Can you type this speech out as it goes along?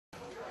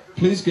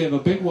Please give a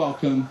big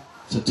welcome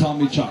to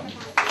Tommy Chong. Well,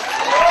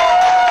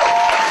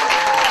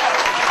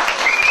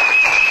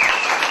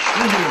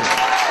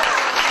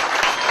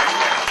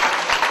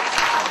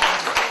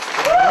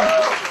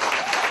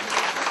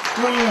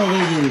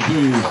 thank you,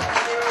 please.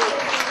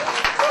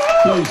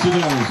 Please sit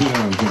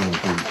down,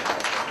 please.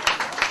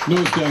 No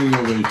standing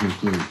ovations,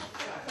 please.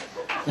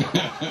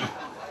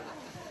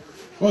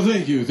 Well,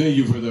 thank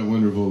you for that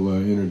wonderful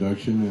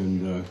introduction,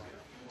 and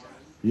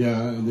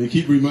yeah, they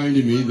keep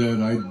reminding me that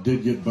I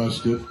did get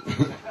busted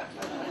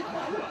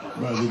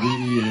by the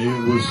DEA.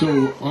 It was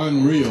so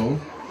unreal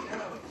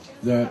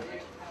that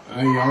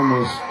I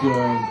almost,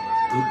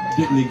 it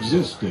didn't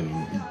exist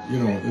anymore. You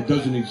know, it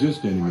doesn't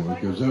exist anymore,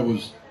 because that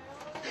was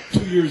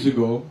 2 years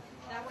ago,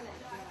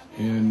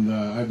 and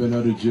I've been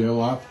out of jail,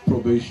 off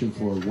probation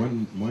for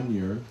one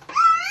year,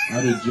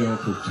 out of jail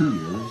for 2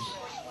 years,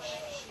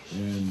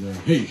 and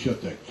hey, shut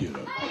that kid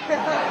up.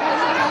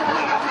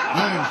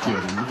 I'm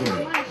kidding,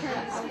 yeah.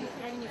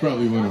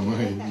 Probably one of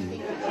mine.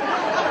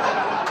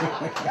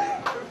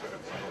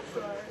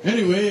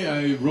 Anyway,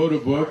 I wrote a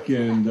book,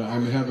 and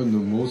I'm having the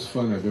most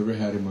fun I've ever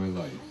had in my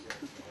life,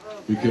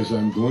 because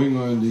I'm going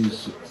on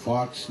these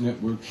Fox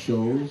network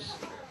shows,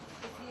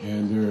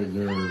 and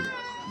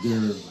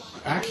they're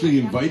actually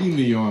inviting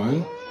me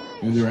on,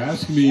 and they're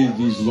asking me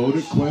these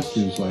loaded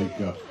questions like,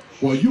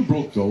 well, you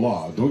broke the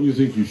law. Don't you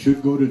think you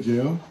should go to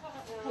jail?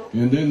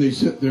 And then they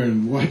sit there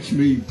and watch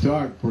me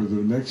talk for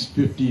the next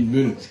 15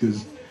 minutes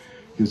because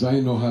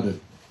I know how to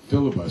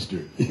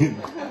filibuster.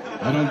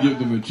 I don't give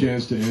them a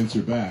chance to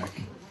answer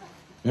back.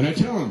 And I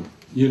tell them,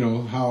 you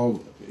know, how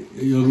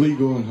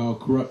illegal and how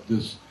corrupt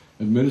this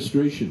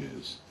administration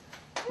is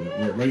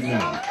right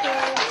now.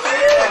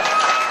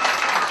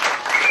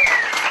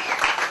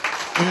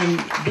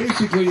 And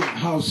basically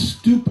how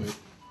stupid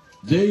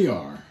they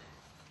are,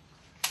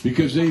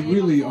 because they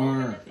really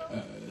are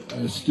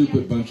a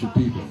stupid bunch of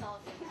people,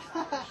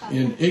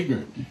 and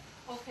ignorant.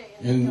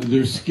 And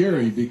they're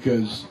scary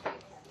because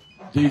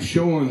they've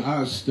shown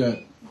us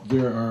that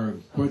there are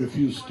quite a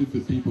few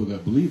stupid people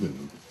that believe in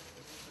them,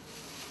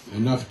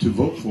 enough to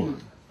vote for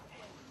them.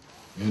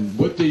 And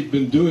what they've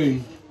been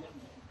doing,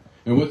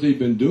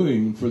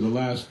 for the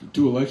last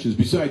 2 elections,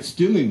 besides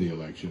stealing the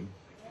election,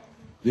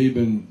 they've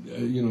been,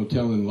 you know,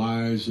 telling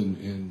lies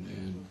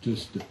and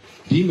just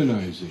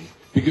demonizing.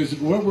 Because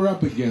what we're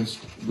up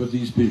against with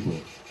these people,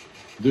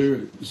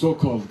 they're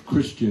so-called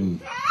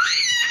Christian,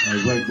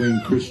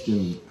 right-wing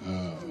Christian,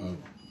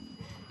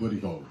 what do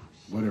you call them?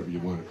 Whatever you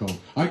want to call them.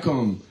 I call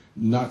them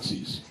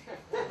Nazis,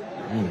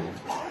 you know,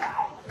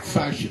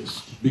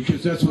 fascists,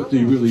 because that's what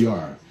they really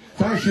are.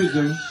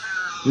 Fascism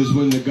is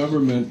when the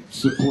government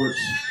supports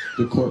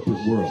the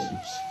corporate world.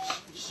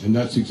 And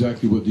that's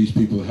exactly what these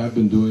people have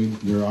been doing,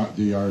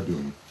 they are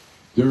doing.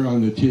 They're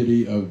on the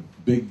titty of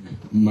big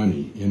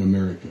money in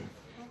America,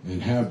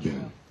 and have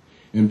been.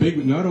 And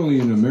big, not only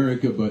in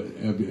America, but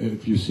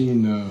if you've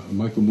seen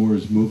Michael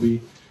Moore's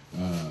movie,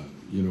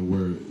 you know,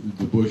 where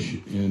the Bush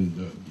and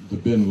the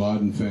Bin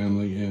Laden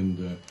family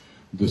and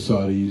the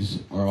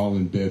Saudis are all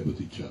in bed with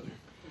each other.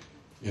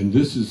 And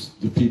this is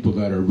the people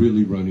that are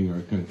really running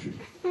our country.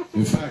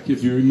 In fact,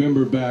 if you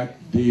remember back,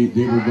 they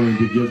were going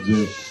to give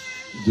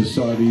the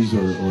Saudis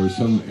or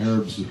some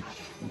Arabs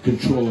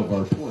control of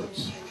our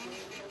ports.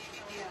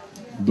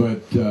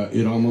 But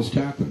it almost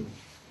happened.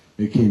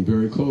 It came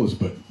very close,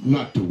 but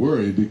not to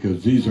worry,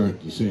 because these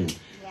aren't the same,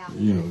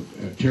 you know,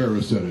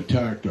 terrorists that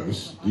attacked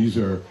us. These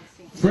are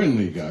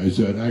friendly guys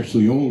that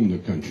actually own the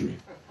country.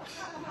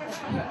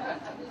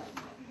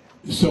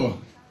 So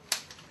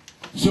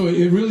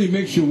it really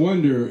makes you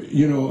wonder,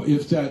 you know,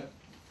 if that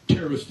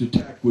terrorist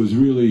attack was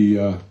really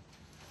a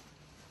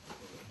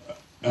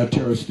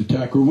terrorist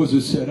attack, or was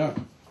it set up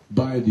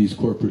by these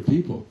corporate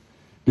people?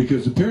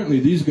 Because apparently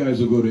these guys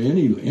will go to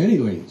any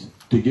length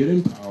to get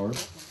in power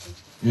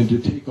and to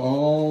take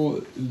all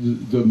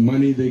the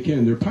money they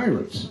can. They're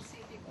pirates.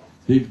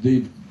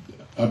 They've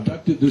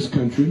abducted this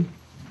country,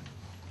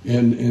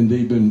 and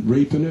they've been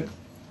raping it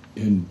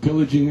and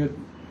pillaging it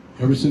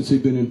ever since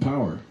they've been in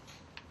power.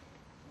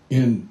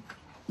 And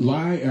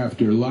lie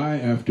after lie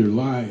after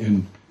lie,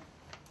 and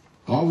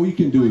all we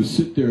can do is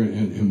sit there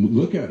and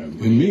look at them.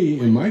 And me,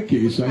 in my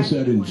case, I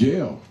sat in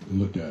jail and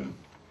looked at them.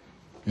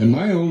 And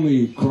my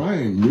only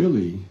crime,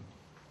 really,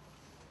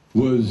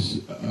 was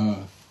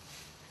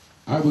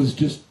I was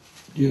just,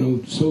 you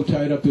know, so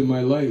tied up in my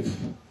life.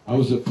 I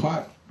was a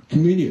pot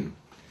comedian.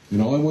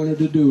 And all I wanted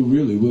to do,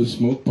 really, was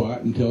smoke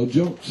pot and tell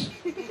jokes.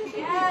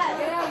 It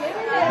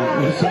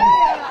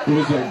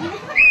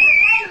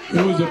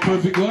was a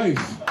perfect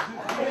life.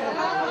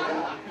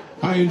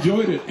 I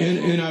enjoyed it,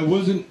 and I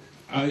wasn't.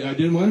 I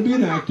didn't want to be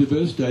an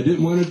activist. I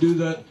didn't want to do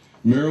that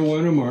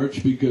marijuana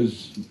march,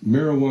 because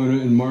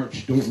marijuana and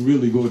march don't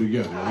really go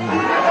together. You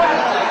know?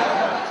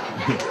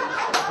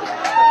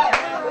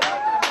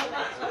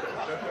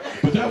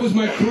 But that was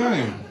my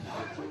crime.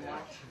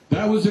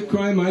 That was a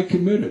crime I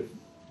committed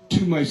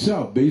to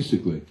myself,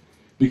 basically,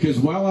 because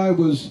while I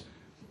was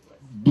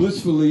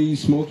blissfully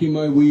smoking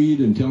my weed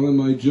and telling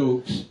my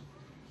jokes,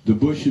 the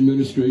Bush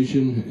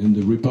administration and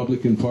the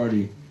Republican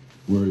Party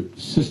were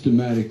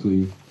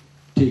systematically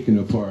taking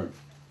apart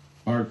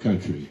our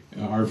country,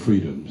 our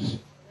freedoms,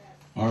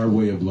 our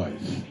way of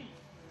life,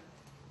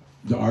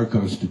 our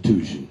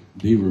Constitution.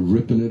 They were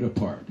ripping it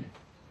apart,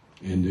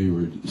 and they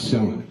were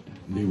selling it.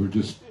 They were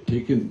just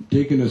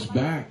taking us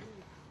back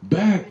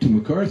to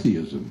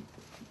McCarthyism,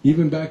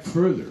 even back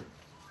further.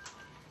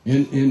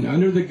 And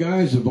under the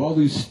guise of all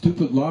these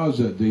stupid laws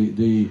that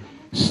they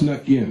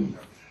snuck in.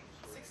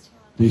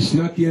 They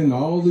snuck in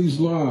all these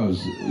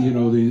laws, you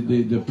know,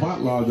 the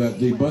pot law that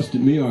they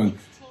busted me on.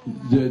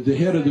 The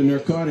head of the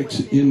narcotics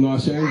in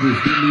Los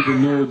Angeles didn't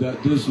even know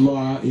that this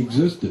law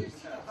existed.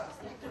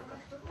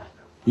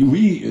 They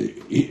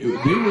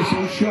were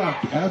so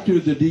shocked after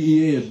the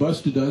DEA had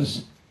busted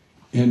us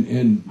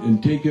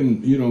and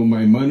taken, you know,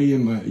 my money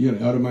and my, you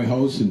know, out of my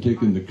house and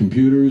taken the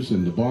computers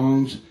and the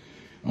bongs.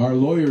 Our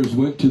lawyers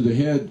went to the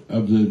head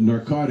of the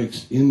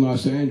narcotics in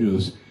Los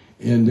Angeles,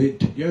 and they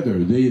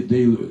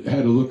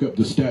had to look up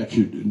the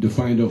statute to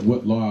find out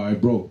what law I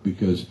broke,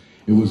 because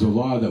it was a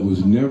law that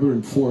was never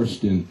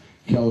enforced in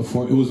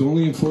California. It was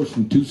only enforced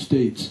in 2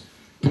 states,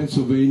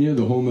 Pennsylvania,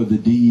 the home of the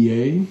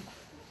DEA,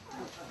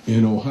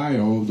 and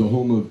Ohio, the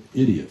home of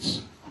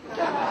idiots,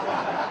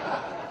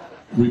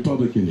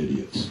 Republican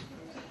idiots.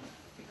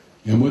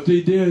 And what they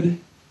did,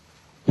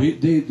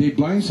 they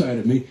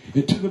blindsided me,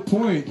 and to the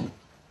point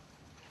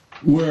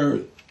where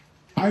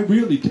I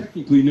really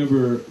technically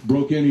never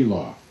broke any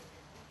law.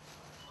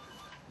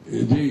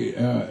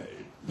 That's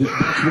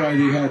why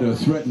they had to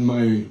threaten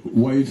my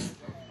wife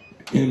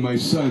and my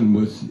son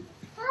with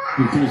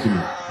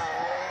imprisonment.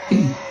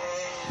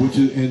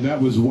 And that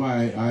was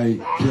why I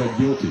pled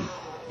guilty.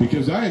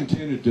 Because I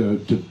intended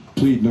to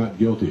plead not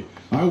guilty.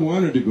 I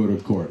wanted to go to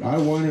court. I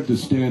wanted to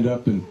stand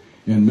up and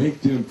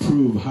make them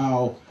prove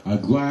how a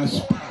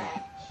glass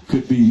pipe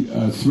could be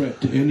a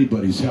threat to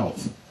anybody's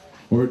health,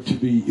 or to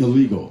be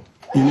illegal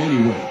in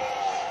any way.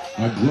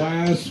 A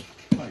glass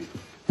pipe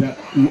that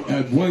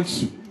at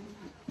once,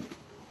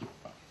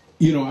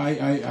 you know, I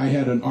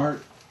had an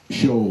art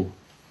show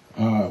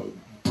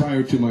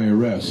prior to my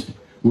arrest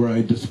where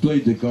I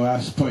displayed the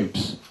glass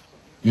pipes.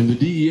 And the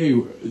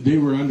DEA, they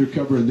were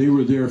undercover and they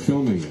were there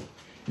filming it.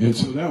 And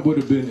so that would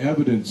have been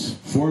evidence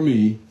for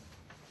me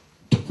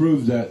to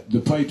prove that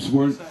the pipes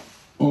weren't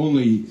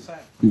only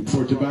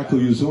for tobacco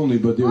use only,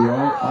 but they were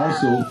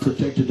also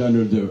protected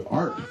under the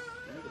art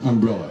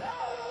umbrella.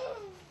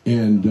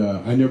 And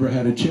I never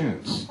had a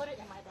chance,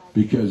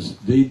 because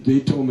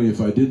they told me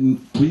if I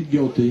didn't plead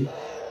guilty,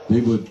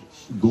 they would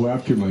go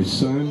after my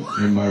son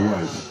and my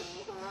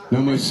wife.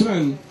 Now my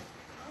son,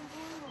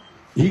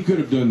 he could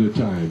have done the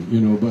time,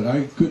 you know, but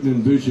I couldn't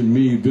envision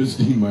me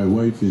visiting my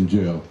wife in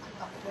jail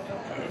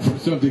for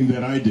something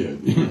that I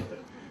did.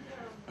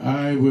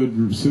 I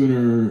would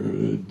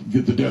sooner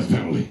get the death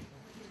penalty,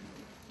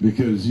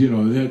 because, you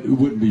know, that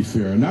wouldn't be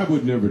fair, and I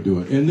would never do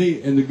it. And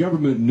the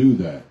government knew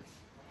that.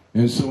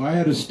 And so I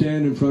had to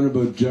stand in front of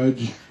a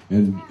judge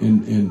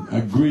and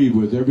agree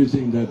with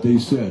everything that they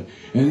said.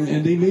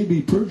 And they made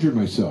me perjure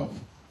myself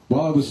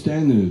while I was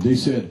standing there. They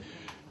said,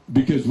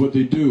 because what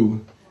they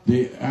do,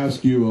 they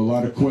ask you a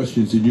lot of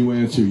questions and you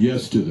answer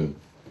yes to them.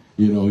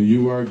 You know,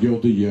 you are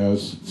guilty,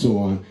 yes, so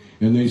on.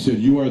 And they said,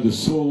 you are the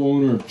sole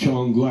owner of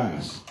Chong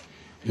Glass.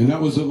 And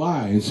that was a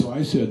lie. And so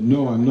I said,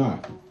 no, I'm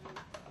not.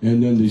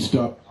 And then they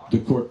stopped the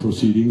court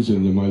proceedings,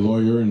 and then my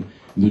lawyer and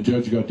the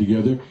judge got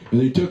together, and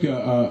they took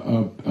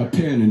a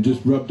pen and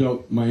just rubbed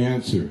out my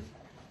answer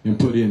and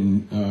put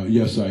in,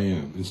 yes, I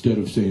am. Instead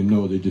of saying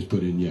no, they just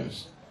put in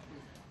yes.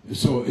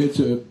 So it's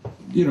you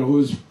know, it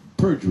was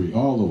perjury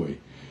all the way.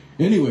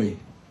 Anyway,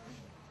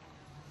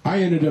 I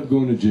ended up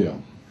going to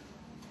jail.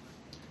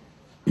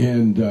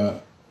 And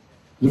the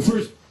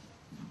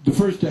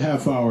first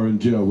half hour in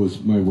jail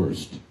was my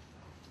worst.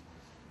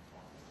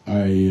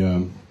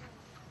 I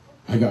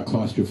got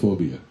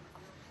claustrophobia.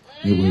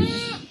 It was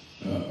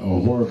a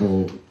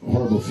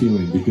horrible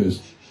feeling,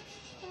 because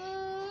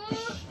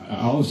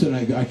all of a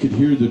sudden I could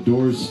hear the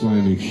doors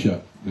slamming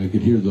shut. I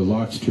could hear the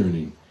locks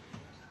turning.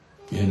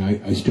 And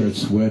I started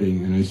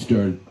sweating, and I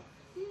started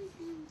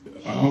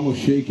almost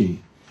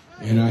shaking.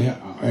 And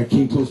I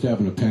came close to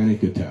having a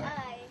panic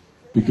attack,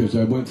 because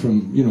I went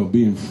from, you know,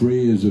 being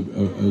free as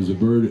a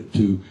bird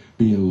to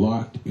being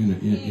locked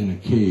in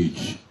a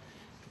cage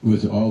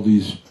with all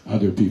these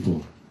other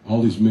people,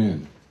 all these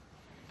men.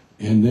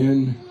 And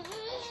then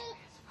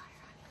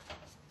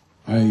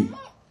I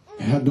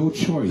had no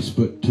choice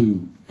but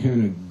to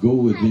kind of go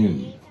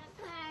within,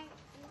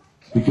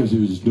 because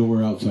there was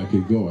nowhere else I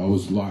could go. I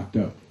was locked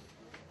up.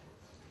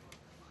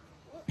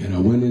 And I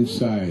went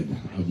inside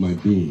of my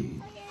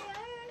being,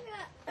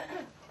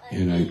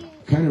 and I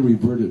kind of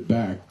reverted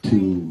back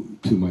to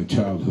my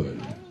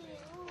childhood,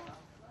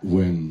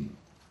 when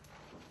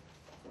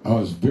I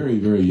was very,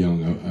 very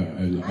young.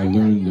 I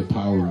learned the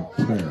power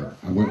of prayer.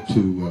 I went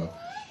to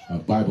a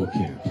Bible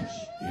camp,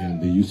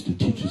 and they used to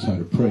teach us how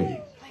to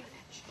pray.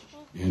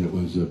 And it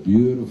was a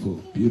beautiful,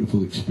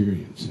 beautiful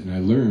experience. And I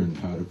learned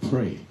how to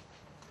pray.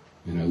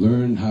 And I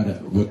learned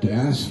what to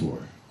ask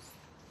for.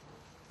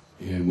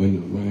 And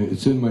when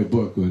it's in my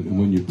book,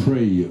 when you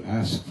pray, you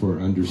ask for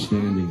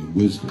understanding and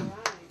wisdom.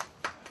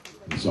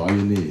 That's all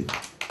you need.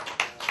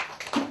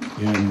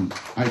 And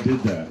I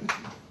did that.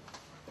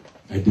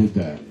 I did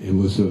that. It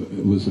was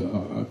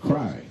a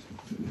cry.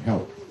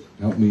 Help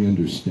me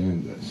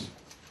understand this.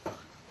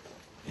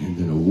 And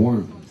then a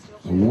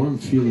warm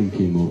feeling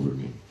came over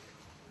me.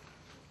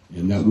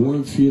 And that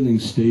warm feeling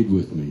stayed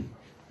with me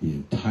the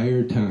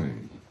entire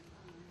time.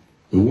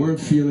 The warm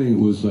feeling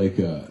was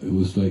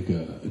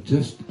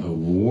just a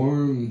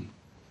warm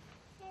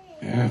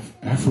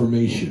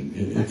affirmation.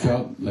 It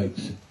felt like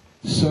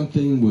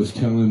something was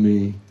telling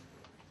me,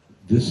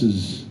 this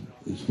is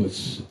what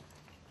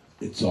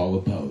it's all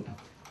about.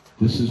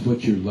 This is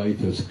what your life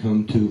has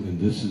come to, and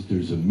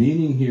there's a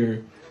meaning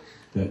here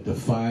that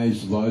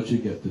defies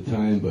logic at the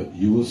time, but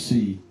you will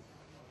see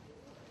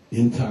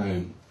in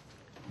time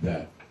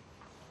that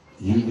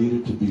you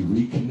needed to be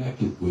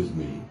reconnected with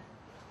me.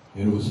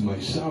 And it was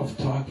myself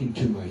talking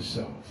to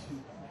myself.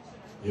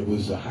 It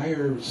was the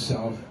higher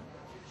self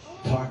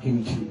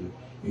talking to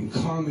and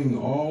calming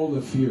all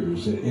the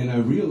fears. And I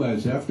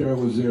realized after I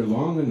was there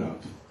long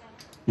enough,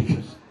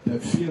 because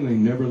that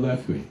feeling never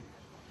left me,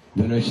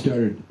 then I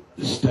started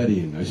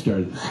studying. I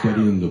started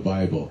studying the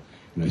Bible.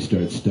 And I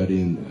started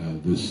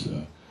studying this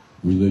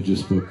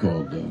religious book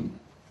called,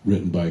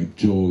 written by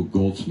Joel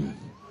Goldsmith.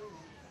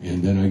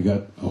 And then I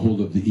got a hold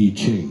of the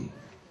IChong.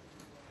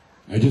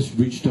 I just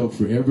reached out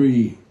for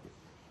every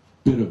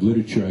bit of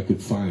literature I could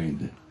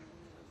find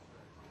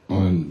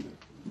on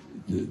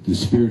the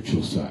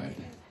spiritual side.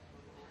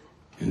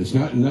 And it's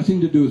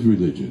nothing to do with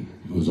religion.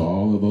 It was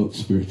all about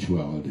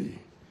spirituality.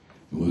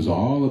 It was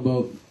all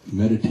about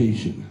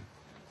meditation.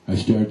 I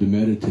started to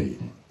meditate.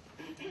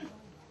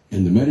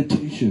 And the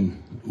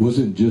meditation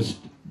wasn't just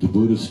the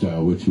Buddhist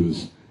style, which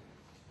was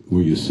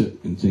where you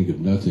sit and think of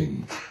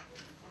nothing.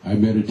 I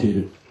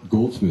meditated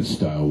Goldsmith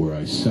style, where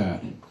I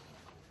sat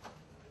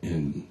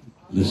and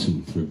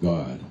listened for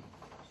God.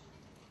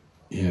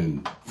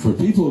 And for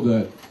people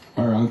that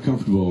are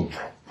uncomfortable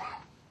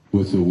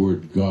with the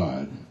word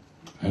God,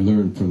 I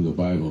learned from the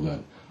Bible that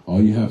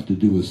all you have to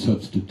do is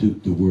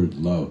substitute the word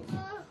love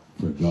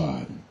for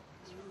God.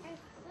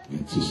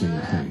 It's the same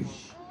thing.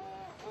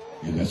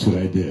 And that's what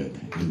I did.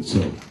 And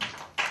so,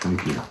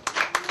 thank you.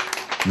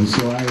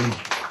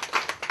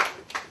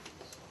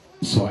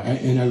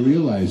 And I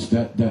realized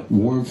that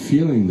warm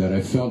feeling that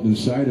I felt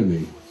inside of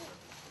me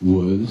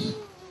was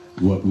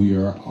what we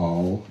are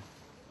all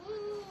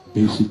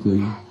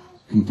basically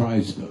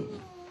comprised of.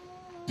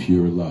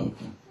 Pure love.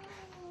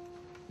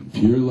 And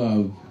pure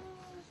love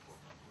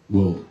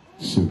will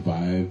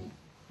survive,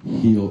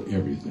 heal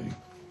everything.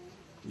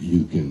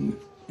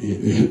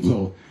 It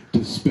will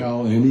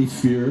dispel any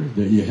fear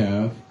that you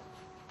have.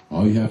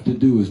 All you have to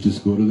do is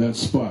just go to that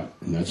spot,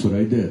 and that's what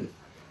I did.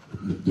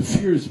 The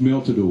fears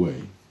melted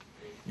away.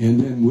 And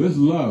then with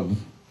love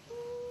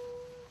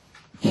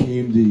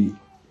came the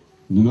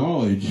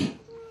knowledge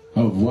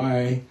of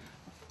why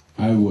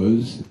I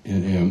was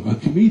and am a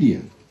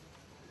comedian.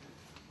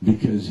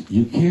 Because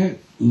you can't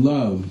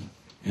love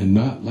and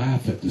not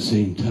laugh at the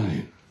same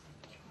time.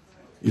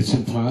 It's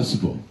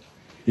impossible.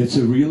 It's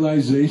a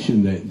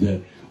realization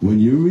that when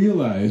you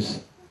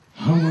realize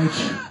how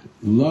much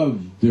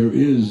love there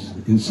is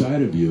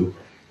inside of you,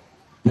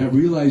 that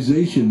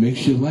realization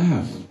makes you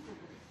laugh.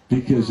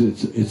 Because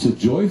it's a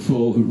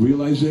joyful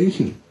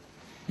realization.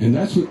 And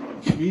that's what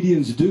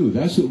comedians do.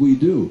 That's what we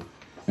do.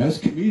 As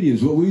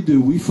comedians, what we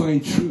do, we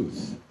find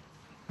truth.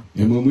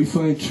 And when we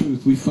find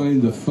truth, we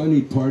find the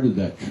funny part of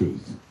that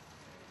truth.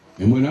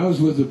 And when I was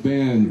with a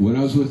band, when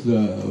I was with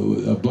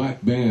a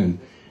black band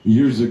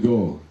years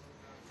ago,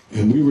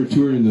 and we were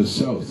touring the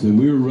South, and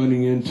we were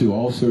running into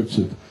all sorts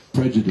of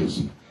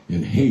prejudice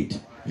and hate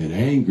and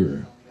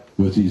anger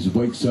with these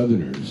white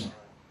Southerners.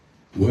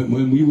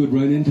 When we would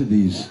run into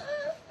these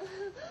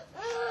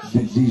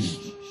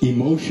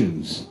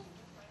emotions,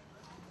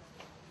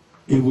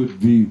 it would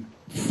be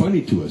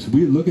funny to us.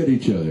 We'd look at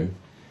each other,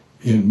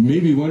 and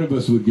maybe one of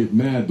us would get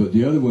mad, but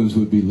the other ones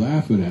would be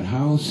laughing at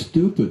how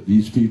stupid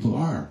these people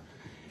are.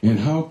 And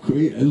how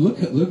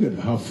look at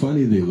how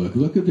funny they look.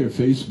 Look at their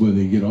face when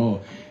they get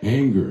all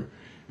anger,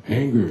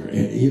 and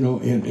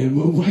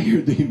why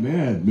are they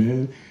mad,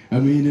 man? I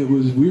mean,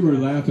 we were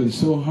laughing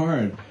so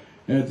hard.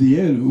 At the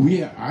end,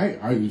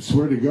 I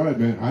swear to God,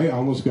 man, I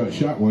almost got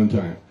shot one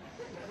time.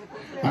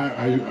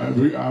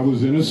 I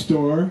was in a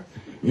store,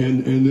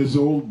 and this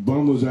old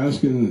bum was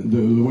asking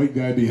the white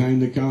guy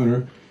behind the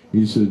counter.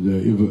 He said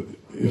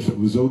if it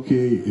was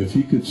okay if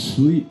he could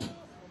sleep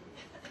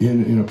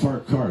in a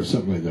parked car or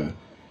something like that.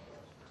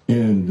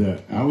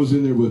 And I was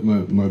in there with my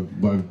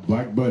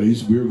black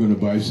buddies. We were going to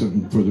buy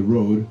something for the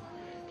road.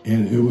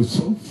 And it was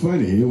so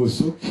funny. It was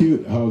so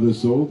cute how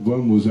this old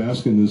bum was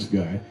asking this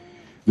guy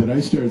that I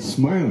started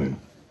smiling.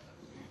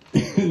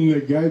 And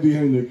the guy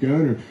behind the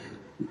counter,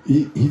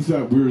 he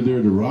thought we were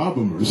there to rob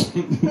him or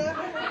something.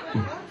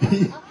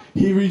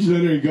 he reached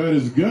under and got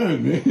his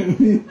gun,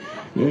 man.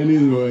 And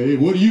he's like, hey,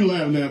 what are you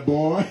laughing at,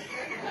 boy?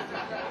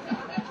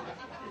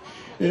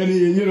 And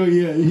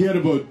he had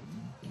about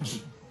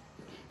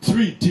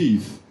 3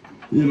 teeth.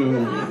 You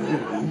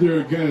know,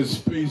 they're kind of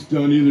spaced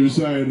on either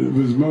side of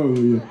his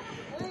mouth.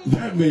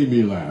 That made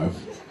me laugh.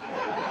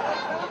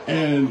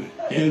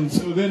 And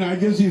so then I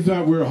guess he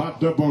thought we were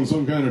hopped up on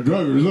some kind of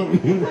drug or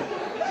something.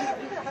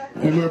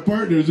 And my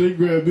partners, they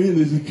grabbed me and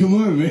they said, "Come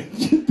on, man,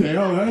 get the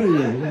hell out of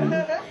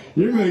here.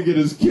 You're going to get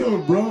us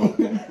killed, bro."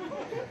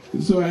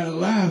 So I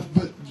laughed,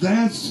 but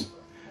that's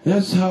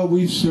how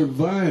we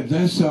survived.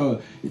 That's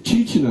how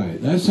Cheech and I.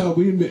 That's how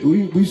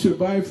we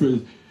survived for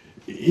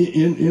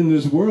in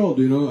this world.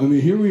 You know, I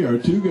mean, here we are,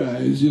 2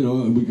 guys. You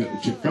know, we got a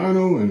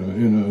Chicano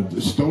and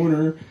a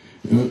stoner,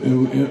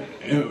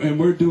 and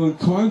we're doing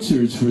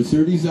concerts for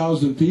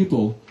 30,000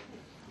 people,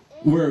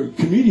 where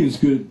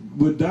comedians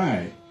would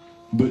die.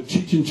 But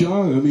Cheech and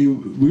Chong, I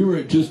mean, we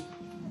were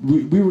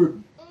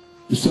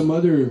some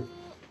other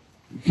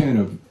kind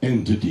of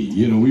entity.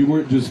 You know, we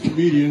weren't just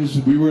comedians.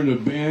 We were in a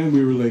band.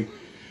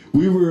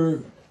 We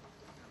were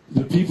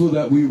the people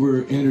that we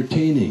were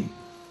entertaining.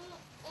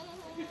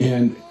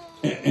 And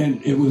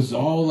it was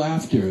all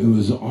laughter. It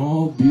was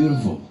all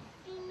beautiful.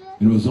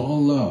 It was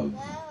all love.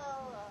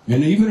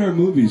 And even our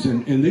movies,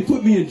 and they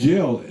put me in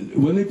jail.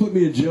 When they put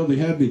me in jail,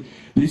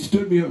 they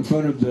stood me up in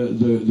front of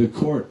the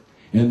court,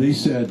 and they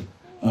said,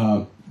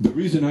 the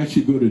reason I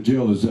should go to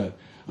jail is that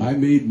I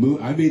made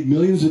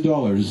millions of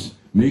dollars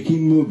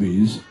making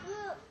movies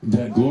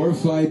that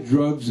glorified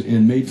drugs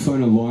and made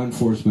fun of law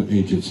enforcement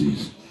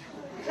agencies.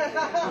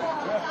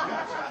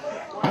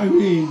 I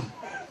mean,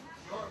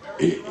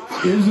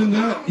 isn't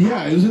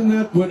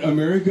that what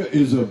America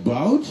is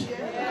about?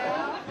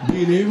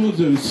 Being able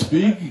to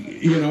speak,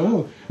 you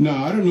know.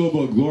 Now, I don't know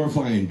about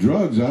glorifying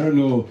drugs. I don't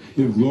know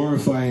if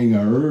glorifying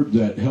a herb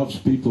that helps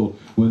people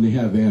when they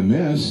have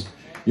MS,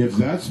 if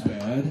that's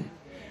bad.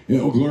 You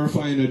know,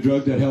 glorifying a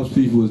drug that helps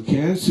people with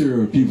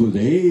cancer or people with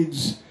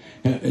AIDS,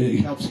 it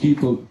helps keep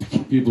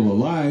people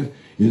alive.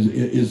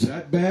 Is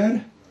that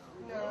bad?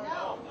 No,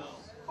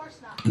 of course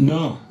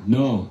not.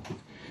 No.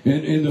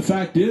 And the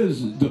fact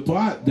is, the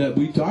pot that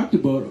we talked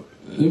about,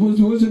 it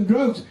wasn't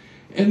drugs.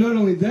 And not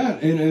only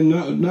that, and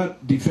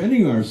not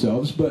defending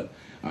ourselves, but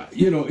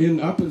you know, in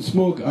Up in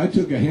Smoke, I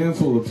took a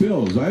handful of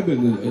pills. I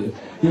didn't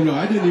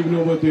even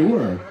know what they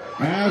were.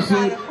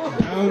 Acid,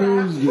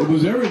 downers, it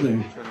was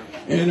everything.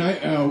 And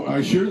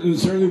I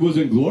certainly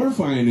wasn't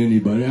glorifying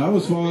anybody. I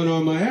was falling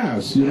on my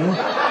ass, you know,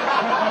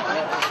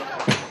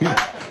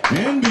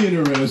 and being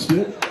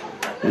arrested,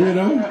 you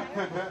know.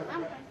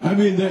 I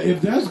mean,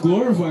 if that's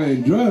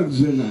glorifying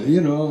drugs, then,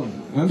 you know,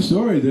 I'm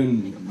sorry,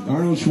 then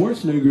Arnold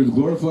Schwarzenegger is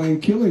glorifying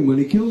killing when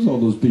he kills all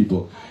those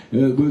people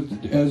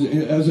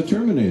as a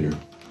Terminator.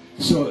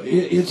 So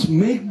it's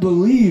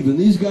make-believe, and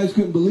these guys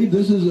couldn't believe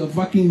this is a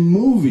fucking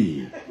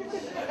movie.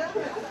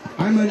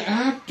 I'm an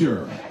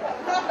actor.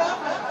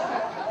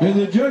 And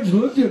the judge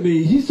looked at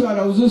me. He thought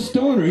I was a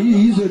stoner.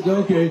 He said,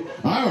 "Okay,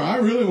 I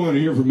really want to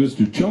hear from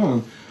Mr.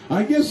 Chong."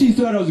 I guess he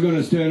thought I was going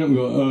to stand up and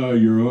go,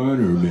 "Your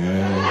Honor,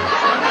 man."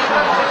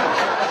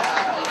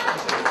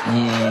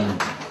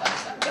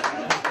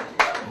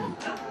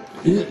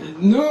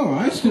 No,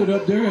 I stood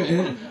up there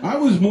and I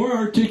was more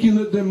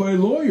articulate than my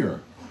lawyer.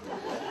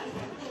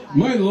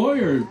 My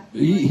lawyer,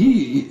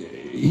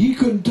 he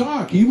couldn't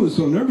talk. He was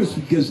so nervous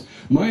because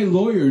my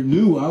lawyer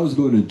knew I was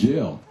going to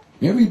jail.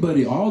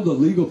 Everybody, all the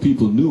legal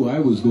people knew I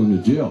was going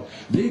to jail.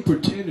 They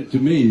pretended to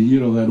me, you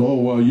know, that, "Oh,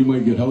 well, you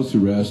might get house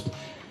arrest."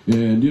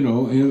 And, you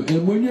know,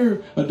 and when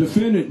you're a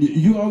defendant,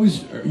 you're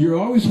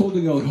always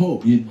holding out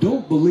hope. You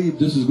don't believe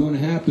this is going to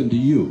happen to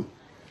you.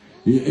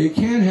 It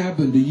can't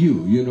happen to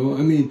you, you know.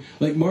 I mean,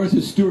 like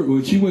Martha Stewart,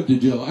 when she went to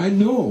jail, I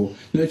know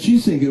that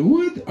she's thinking,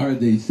 what are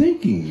they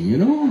thinking, you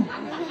know?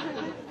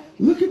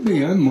 Look at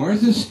me, I'm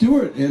Martha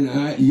Stewart, and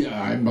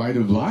I might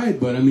have lied,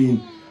 but I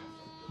mean,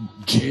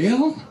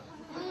 jail?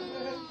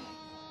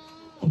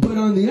 But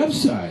on the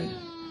upside,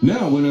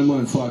 now when I'm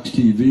on Fox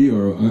TV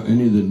or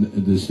any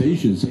of the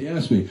stations, they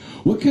ask me,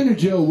 "What kind of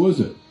jail was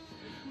it?"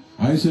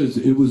 I says,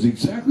 "It was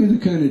exactly the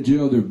kind of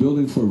jail they're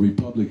building for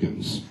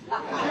Republicans."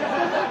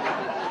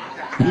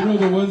 You know,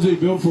 the ones they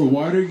built for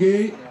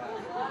Watergate?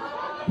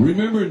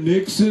 Remember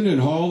Nixon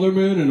and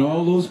Haldeman and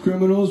all those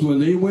criminals when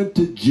they went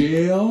to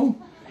jail?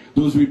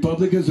 Those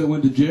Republicans that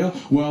went to jail?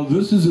 Well,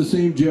 this is the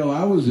same jail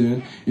I was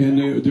in,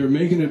 and they're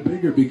making it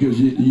bigger because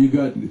you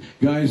got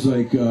guys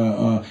like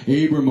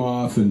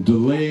Abramoff and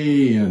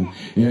DeLay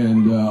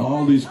and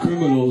all these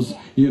criminals,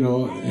 you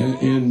know,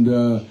 and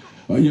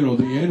you know,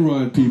 the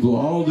Enron people,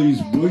 all these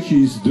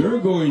Bushies, they're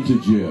going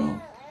to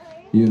jail,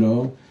 you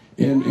know.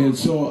 And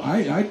so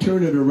I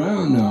turn it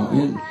around now,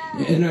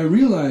 and I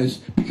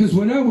realized, because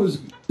when I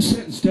was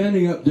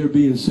standing up there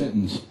being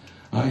sentenced,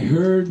 I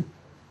heard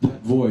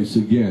that voice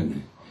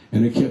again.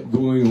 And it kept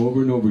going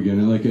over and over again.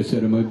 And like I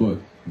said in my book,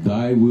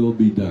 "Thy will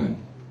be done.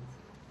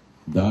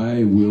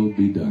 Thy will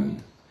be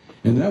done."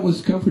 And that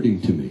was comforting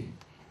to me.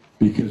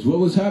 Because what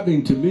was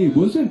happening to me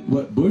wasn't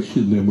what Bush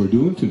and them were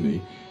doing to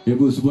me. It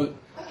was what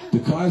the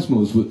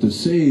cosmos, what the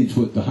sage,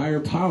 what the higher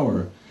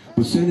power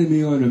was sending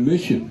me on a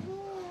mission.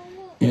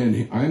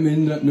 And I'm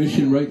in that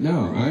mission right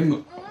now.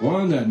 I'm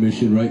on that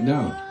mission right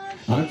now.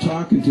 I'm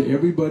talking to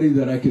everybody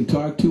that I can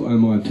talk to.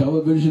 I'm on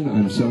television.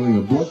 I'm selling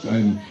a book.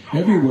 I'm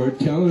everywhere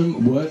telling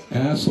them what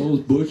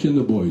assholes Bush and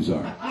the boys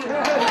are.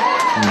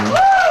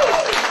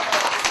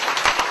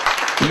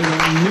 And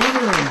I'm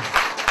never...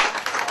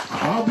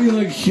 I'll be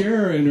like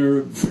Cher in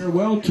her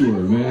farewell tour,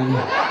 man.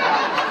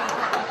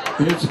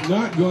 It's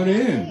not going to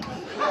end.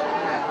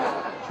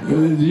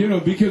 You know,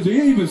 because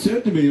they even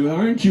said to me,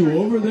 aren't you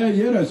over that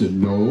yet? I said,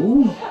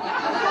 no.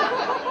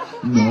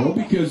 No,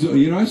 because,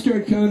 you know, I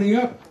started counting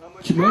up how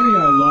much money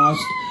I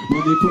lost when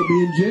they put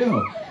me in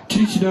jail.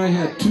 Cheech and I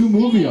had 2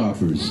 movie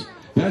offers.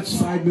 That's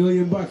 $5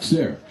 million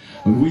there.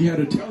 We had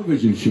a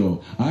television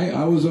show.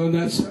 I was on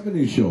that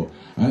 70s show.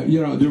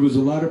 You know, there was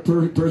a lot of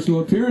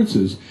personal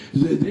appearances.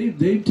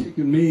 They'd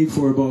taken me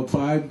for about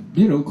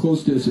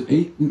close to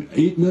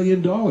 $8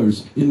 million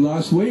in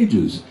lost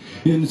wages.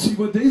 And see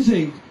what they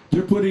think.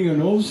 They're putting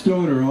an old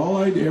stoner, all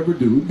I'd ever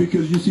do,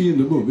 because you see in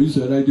the movies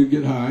that I do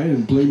get high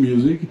and play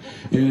music,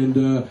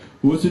 and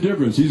what's the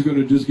difference? He's going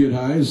to just get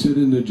high and sit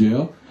in the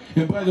jail.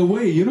 And by the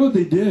way, you know what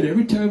they did?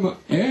 Every time,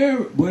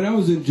 when I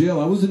was in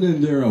jail, I wasn't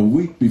in there a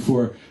week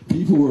before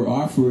people were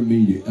offering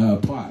me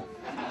pot.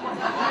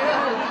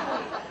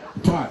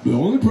 Pot. The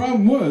only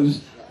problem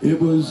was,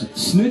 it was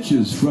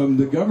snitches from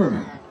the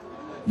government.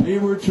 They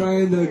were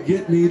trying to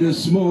get me to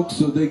smoke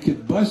so they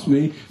could bust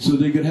me, so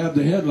they could have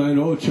the headline,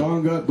 oh,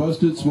 Chong got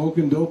busted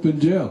smoking dope in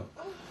jail.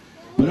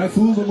 But I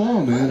fooled them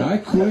all, man. I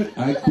quit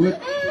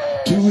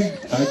 2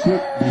 weeks. I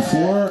quit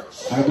before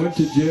I went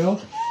to jail.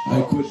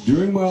 I quit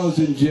during while I was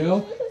in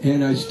jail,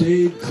 and I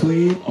stayed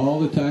clean all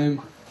the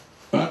time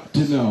up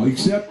to now.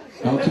 Except,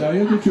 I'll tell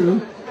you the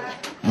truth,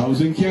 I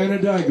was in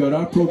Canada, I got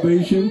off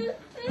probation,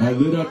 I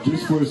lit up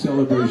just for a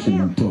celebration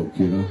in Toke,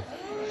 you know.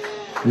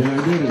 Yeah,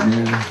 I did it,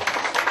 man.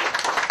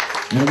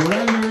 And what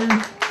I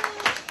learned,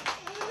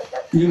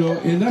 you know,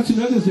 and that's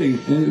another thing.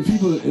 And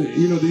people,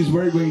 you know, these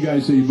right-wing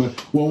guys say,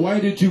 well, why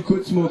did you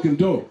quit smoking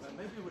dope?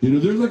 You know,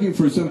 they're looking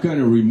for some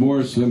kind of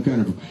remorse, some kind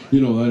of, you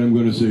know, that I'm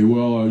going to say,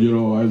 well, you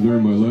know, I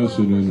learned my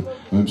lesson and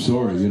I'm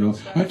sorry, you know.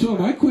 I told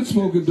them I quit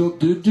smoking dope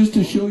just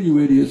to show you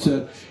idiots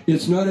that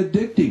it's not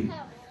addicting.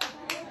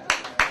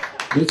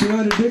 It's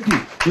not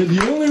addicting. And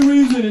the only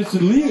reason it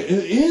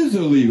is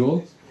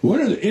illegal,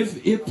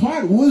 if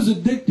pot was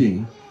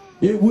addicting,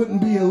 it wouldn't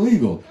be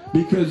illegal,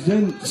 because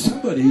then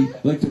somebody,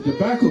 like the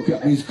tobacco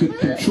companies, could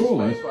control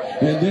it,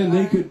 and then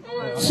they could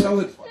sell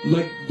it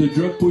like the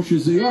drug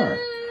pushers they are.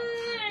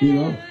 You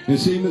know, and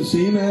same as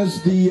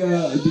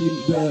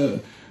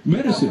the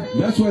medicine.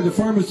 That's why the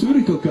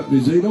pharmaceutical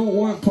companies, they don't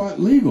want pot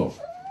legal.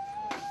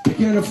 They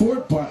can't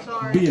afford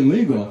pot being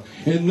legal.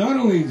 And not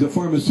only the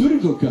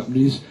pharmaceutical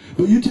companies,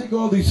 but you take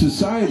all these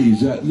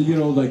societies that, you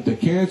know, like the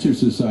Cancer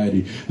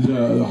Society,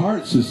 the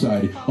Heart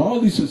Society, all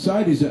these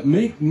societies that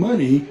make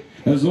money.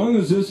 As long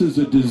as this is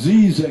a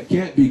disease that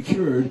can't be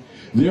cured,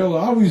 they'll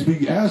always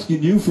be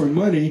asking you for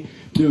money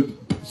to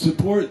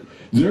support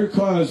their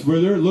cause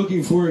where they're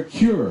looking for a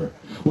cure.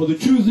 Well, the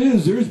truth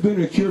is, there's been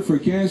a cure for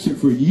cancer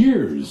for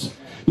years.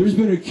 There's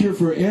been a cure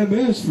for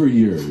MS for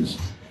years.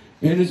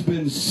 And it's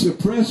been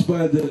suppressed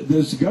by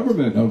this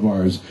government of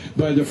ours,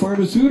 by the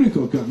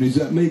pharmaceutical companies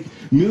that make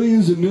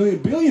millions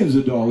and billions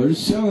of dollars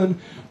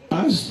selling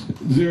us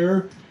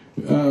their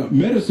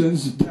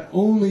medicines that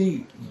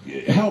only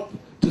help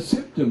the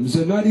symptoms,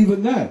 and not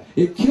even that.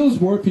 It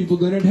kills more people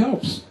than it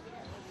helps.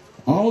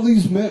 All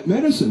these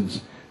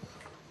medicines.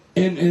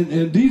 And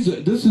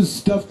this is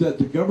stuff that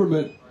the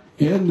government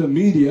and the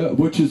media,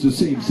 which is the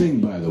same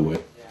thing, by the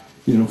way,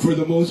 you know, for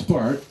the most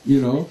part,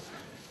 you know,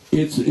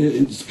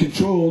 it's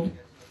controlled.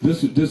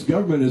 This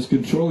government is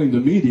controlling the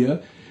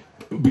media,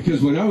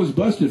 because when I was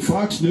busted,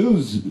 Fox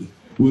News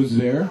was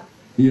there,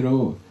 you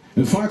know,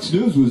 and Fox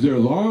News was there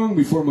long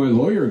before my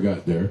lawyer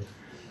got there.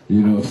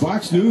 You know,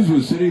 Fox News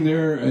was sitting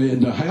there,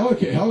 and the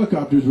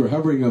helicopters were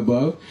hovering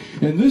above,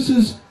 and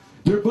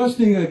they're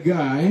busting a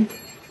guy,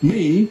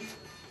 me,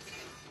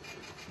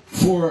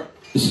 for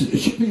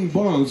shipping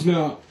bongs.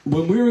 Now,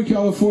 when we were in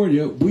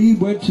California, we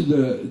went to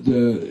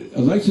the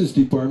license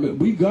department.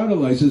 We got a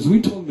license.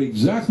 We told them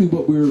exactly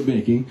what we were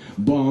making.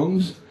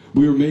 Bongs.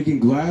 We were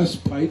making glass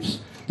pipes.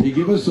 They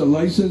gave us a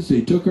license.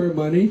 They took our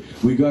money.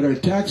 We got our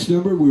tax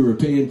number. We were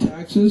paying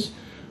taxes.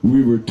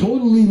 We were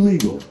totally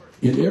legal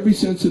in every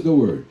sense of the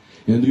word.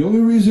 And the only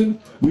reason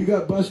we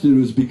got busted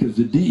was because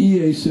the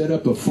DEA set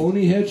up a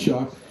phony head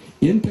shop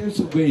in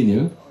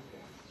Pennsylvania,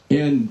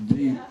 and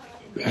they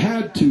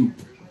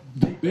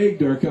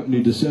begged our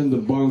company to send the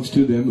bongs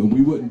to them, and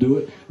we wouldn't do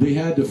it. They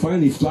had to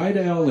finally fly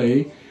to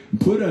LA,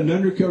 put an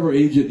undercover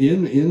agent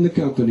in the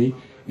company,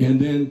 and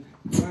then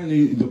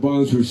finally the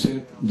bongs were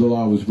sent. The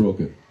law was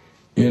broken.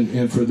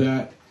 And for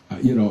that,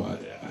 you know,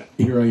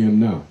 here I am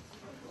now.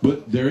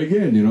 But there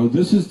again, you know,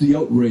 this is the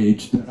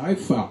outrage that I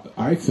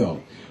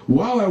felt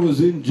while I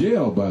was in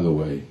jail, by the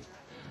way.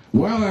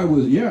 I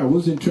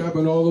was in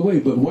Trapping all the way,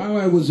 but while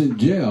I was in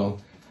jail,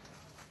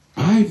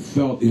 I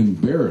felt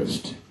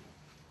embarrassed.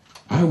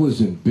 I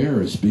was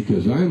embarrassed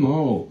because I'm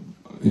all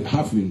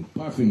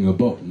puffing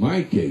about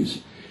my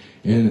case.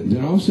 And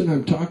then all of a sudden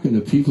I'm talking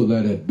to people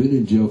that had been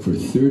in jail for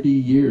 30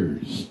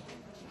 years.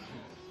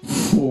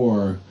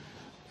 for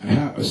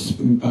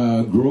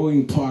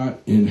growing pot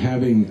and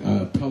having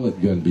a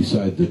pellet gun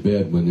beside the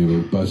bed when they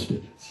were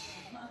busted.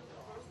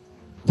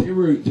 They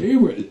were.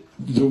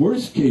 The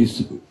worst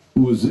case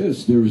was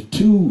this: there was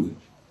two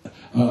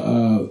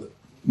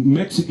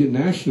Mexican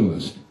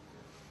nationalists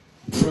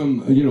from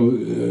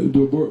the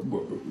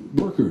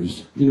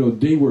workers,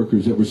 day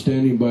workers that were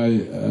standing by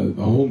a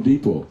Home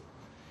Depot,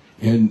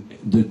 and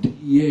the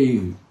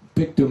DEA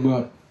picked them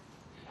up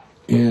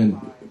and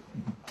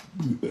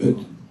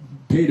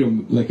paid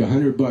them like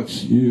 $100.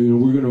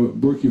 We're going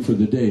to work you for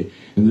the day.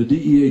 And the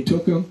DEA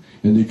took them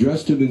and they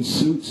dressed them in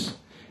suits,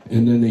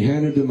 and then they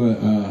handed them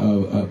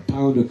a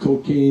pound of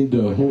cocaine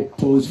to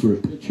pose for a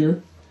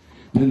picture.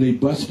 Then they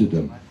busted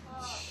them.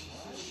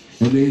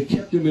 And they had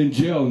kept them in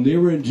jail, and they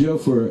were in jail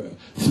for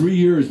 3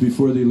 years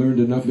before they learned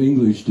enough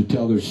English to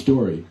tell their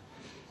story.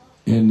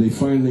 And they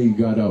finally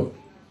got out.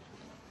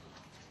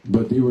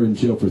 But they were in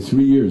jail for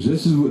 3 years.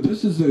 This is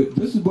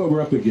what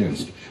we're up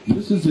against.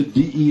 This is the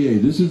DEA.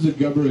 This is the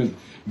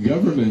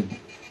government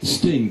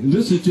sting.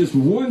 This is just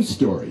one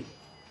story.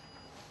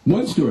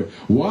 One story.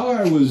 While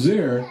I was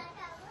there,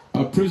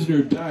 a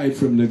prisoner died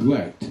from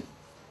neglect.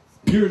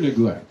 Pure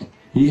neglect.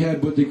 He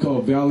had what they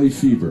call valley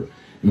fever.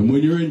 And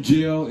when you're in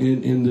jail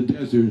in the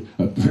desert,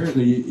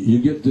 apparently you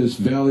get this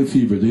valley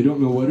fever. They don't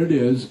know what it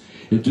is.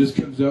 It just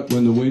comes up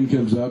when the wind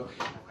comes up.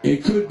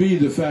 It could be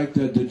the fact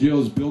that the jail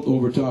is built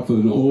over top of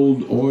an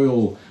old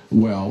oil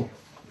well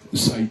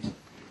site,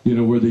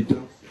 where they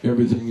dump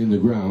everything in the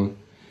ground.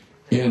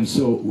 And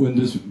so when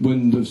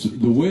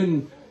the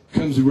wind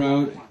comes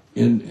around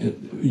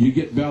and you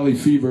get valley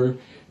fever,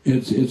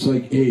 it's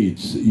like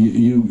AIDS.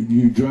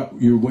 You drop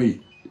your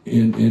weight,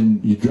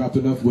 and you drop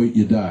enough weight,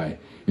 you die.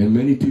 And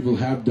many people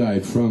have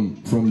died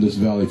from this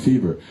valley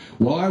fever.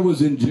 While I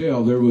was in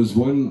jail, there was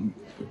one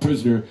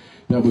prisoner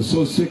that was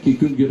so sick he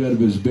couldn't get out of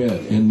his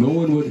bed, and no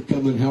one would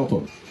come and help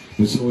him.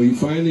 And so he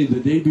finally, the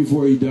day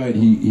before he died,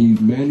 he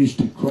managed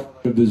to crawl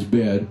out of his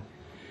bed,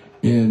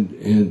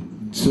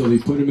 and so they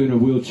put him in a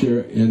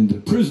wheelchair, and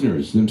the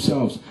prisoners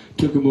themselves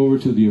took him over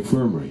to the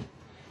infirmary.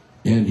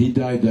 And he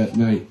died that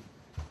night,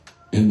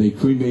 and they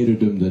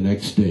cremated him the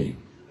next day.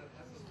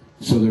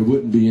 So there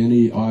wouldn't be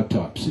any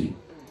autopsy.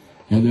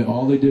 And then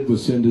all they did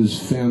was send his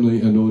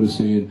family a notice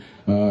saying,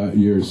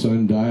 your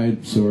son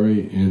died,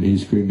 sorry, and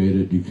he's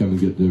cremated. You come and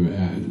get the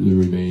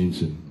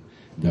remains, and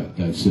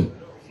that's it.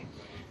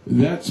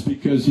 That's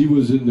because he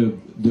was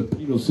in the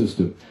penal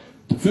system.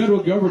 The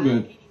federal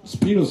government's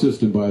penal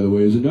system, by the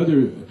way, is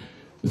another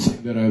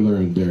thing that I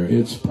learned there.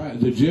 It's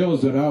the jail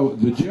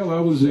I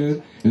was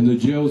in, and the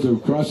jails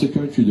across the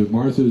country that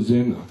Martha's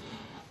in,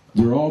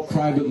 they're all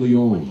privately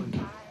owned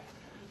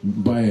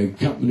by a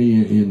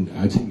company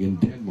I think in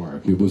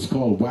Denmark. It was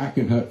called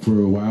Wackenhut for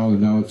a while,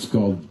 and now it's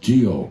called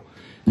Geo.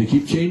 They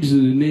keep changing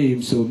the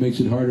name, so it makes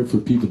it harder for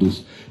people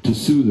to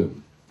sue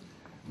them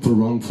for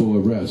wrongful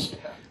arrest.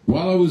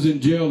 While I was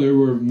in jail, there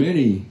were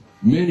many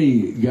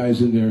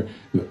guys in there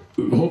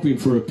hoping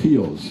for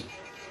appeals,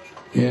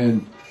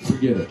 and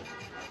forget it.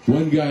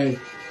 One guy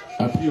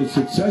appealed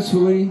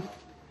successfully,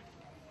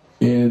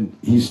 and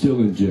he's still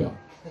in jail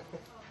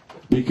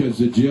because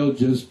the jail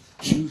just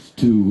choose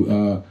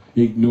to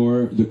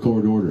ignore the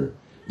court order.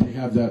 They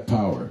have that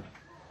power.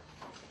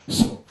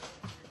 So,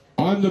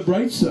 on the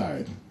bright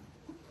side,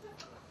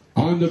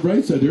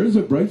 there is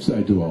a bright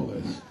side to all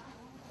this.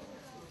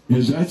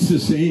 That's the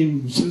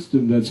same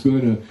system that's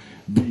going to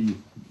be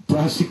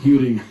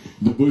prosecuting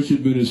the Bush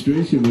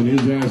administration when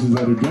his ass is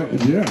out of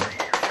jail.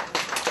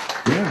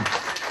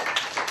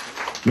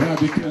 Yeah,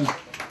 because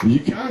you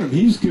count him.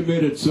 He's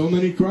committed so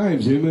many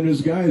crimes. Him and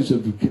his guys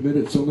have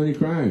committed so many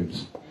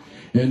crimes.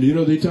 And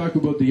they talk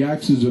about the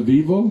axes of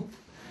evil.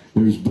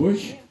 There's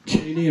Bush,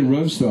 Cheney, and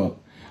Rumsfeld.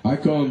 I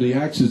call them the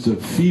axes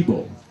of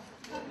feeble.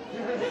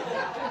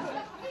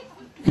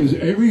 Because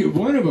every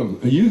one of them,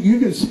 you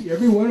can see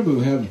every one of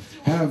them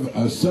have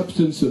a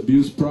substance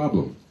abuse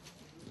problem.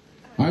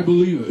 I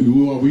believe,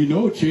 we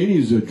know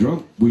Cheney's a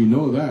drunk. We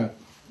know that.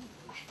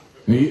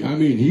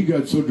 He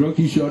got so drunk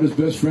he shot his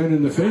best friend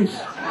in the face.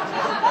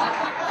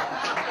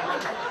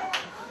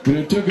 And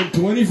it took him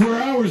 24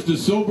 hours to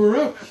sober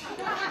up.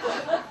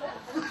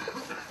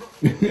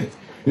 And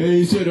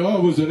he said, oh,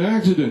 it was an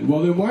accident.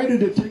 Well, then why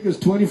did it take us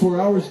 24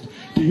 hours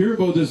to hear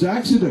about this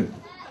accident?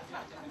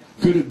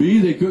 Could it be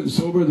they couldn't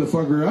sober the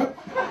fucker up?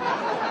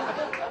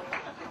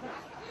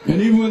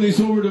 And even when they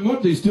sobered him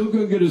up, they still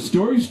couldn't get his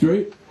story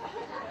straight.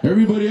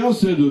 Everybody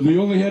else said they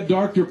only had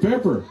Dr.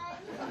 Pepper.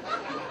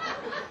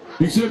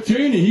 Except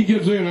Cheney, he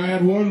kept saying, I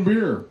had one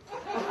beer.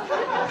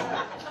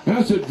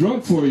 That's a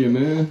drunk for you,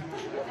 man.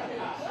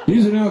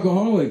 He's an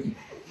alcoholic.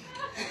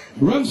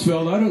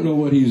 Rumsfeld, I don't know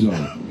what he's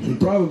on.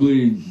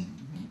 Probably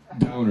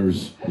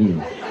downers,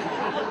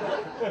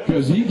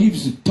 because he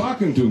keeps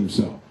talking to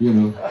himself,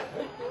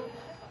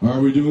 Are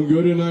we doing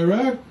good in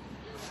Iraq?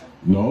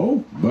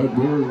 No, but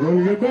we're going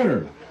to get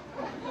better.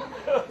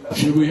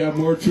 Should we have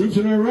more troops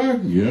in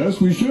Iraq?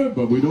 Yes, we should,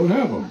 but we don't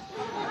have them.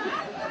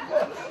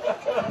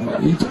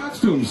 He talks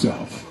to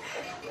himself.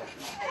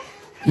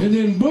 And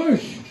then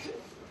Bush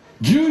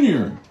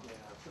Jr.,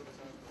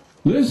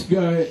 This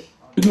guy,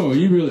 no,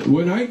 he really,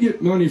 when I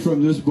get money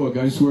from this book,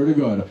 I swear to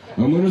God,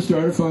 I'm going to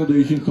start a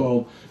foundation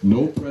called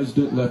No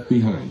President Left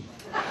Behind.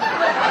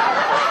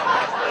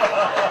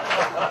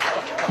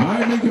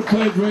 I make a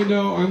pledge right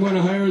now, I'm going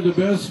to hire the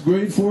best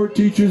grade 4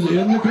 teachers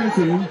in the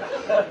country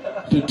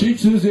to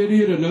teach this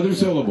idiot another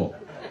syllable.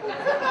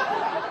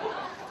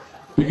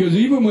 Because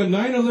even when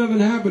 9/11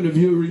 happened, if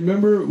you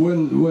remember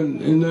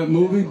when in that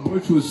movie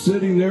Bush was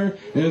sitting there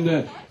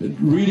and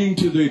reading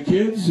to the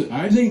kids,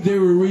 I think they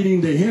were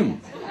reading to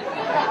him.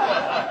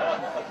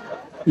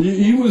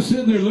 He was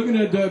sitting there looking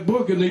at that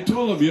book, and they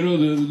told him, you know,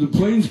 the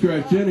plane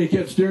crashed in, he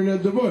kept staring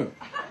at the book.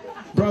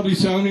 Probably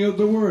sounding out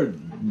the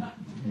word.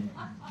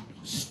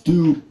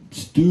 Stupid.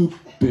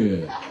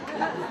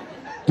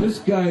 This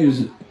guy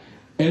is,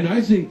 and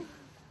I think,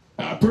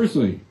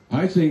 personally,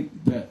 I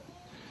think that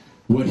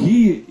what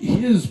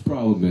his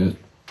problem is,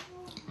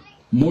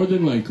 more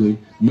than likely,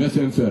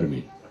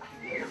 methamphetamine.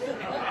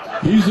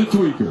 He's a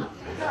tweaker.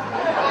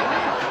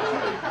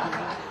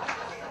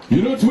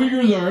 You know what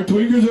tweakers are?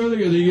 Tweakers are,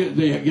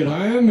 they get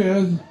high on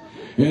meth,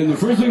 and the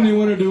first thing they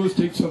want to do is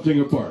take something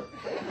apart.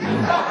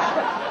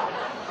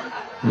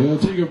 They'll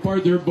take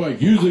apart their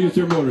bike. Usually it's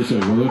their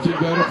motorcycle. They'll take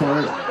that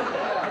apart.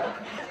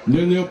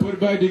 Then they'll put it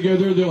back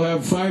together. They'll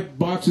have 5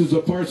 boxes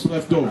of parts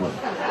left over.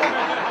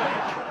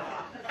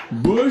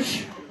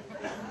 Bush,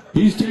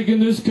 he's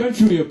taking this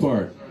country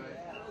apart.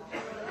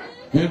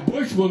 And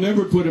Bush will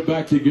never put it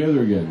back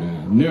together again,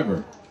 man.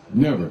 Never.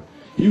 Never.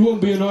 He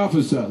won't be in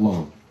office that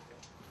long.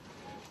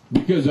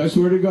 Because I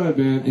swear to God,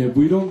 man, if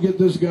we don't get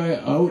this guy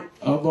out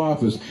of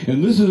office,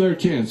 and this is our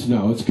chance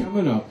now, it's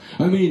coming up.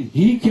 I mean,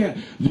 he can't,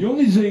 the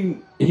only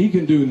thing he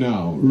can do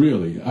now,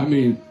 really, I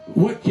mean,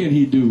 what can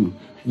he do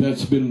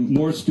that's been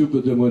more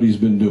stupid than what he's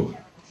been doing?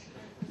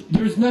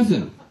 There's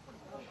nothing.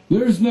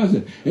 There's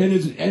nothing.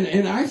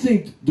 And I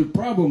think the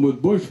problem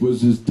with Bush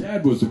was his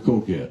dad was a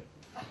cokehead.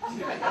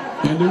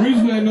 And the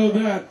reason I know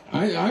that,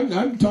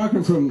 I'm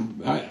talking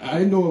from,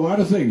 I know a lot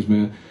of things,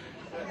 man.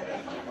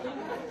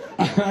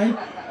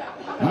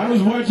 I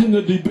was watching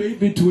the debate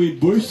between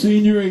Bush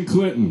Sr. and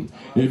Clinton.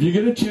 If you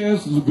get a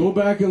chance, go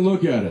back and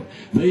look at it.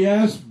 They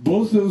asked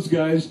both those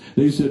guys,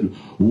 they said,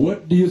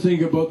 what do you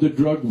think about the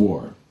drug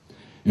war?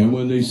 And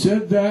when they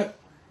said that,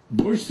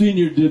 Bush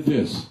Sr. did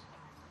this.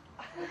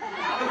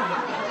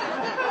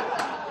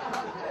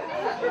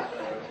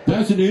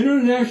 That's an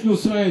international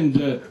sign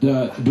that,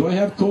 do I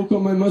have coke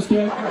on my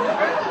mustache?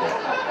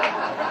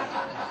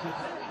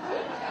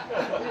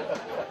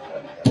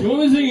 The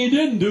only thing he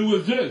didn't do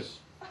was this.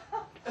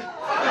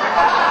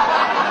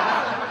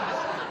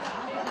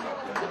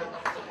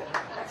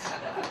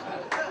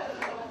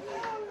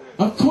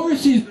 Of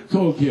course he's a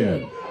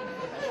cokehead.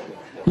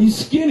 He's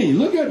skinny.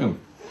 Look at him.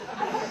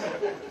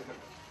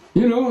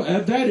 You know,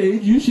 at that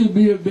age, you should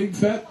be a big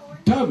fat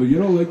tub, you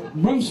know, like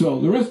Rumsfeld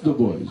and the rest of the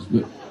boys.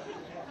 But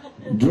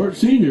George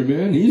Sr.,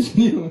 man, he's,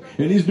 you know,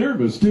 and he's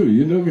nervous, too.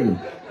 You look at him.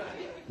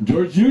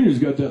 George Jr.'s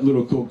got that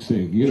little coke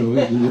thing, you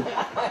know.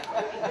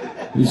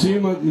 You see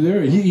him up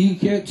there, he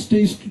can't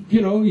stay,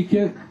 you know, he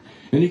can't,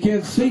 and he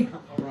can't think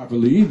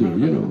properly either,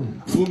 you know.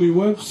 Fool me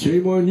once,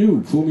 shame on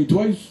you. Fool me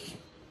twice.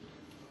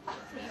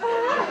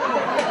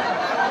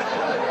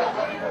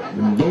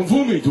 Don't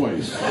fool me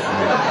twice.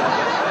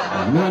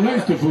 Not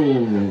nice to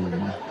fool.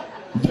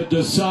 The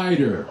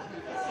decider.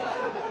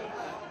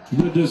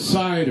 The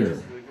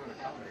decider.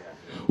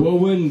 Well,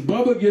 when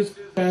Bubba gets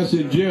ass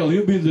in jail,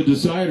 he'll be the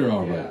decider,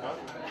 all right.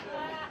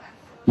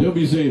 They'll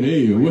be saying,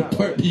 hey, what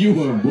part do you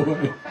want,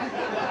 boy?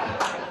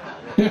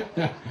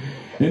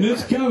 And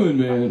it's coming,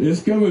 man.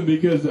 It's coming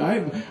because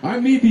I'm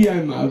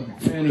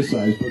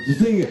fantasized, but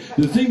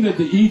the thing that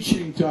the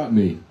IChong taught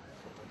me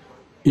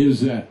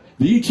is that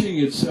the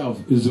IChong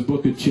itself is a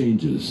book of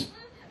changes.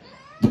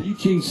 The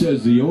IChong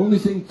says the only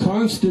thing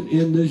constant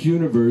in this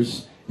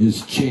universe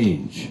is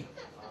change.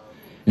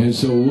 And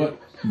so what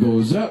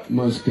goes up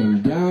must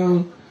come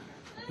down.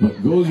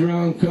 What goes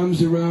around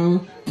comes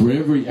around. For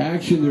every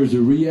action there's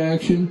a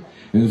reaction.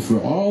 And for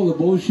all the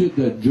bullshit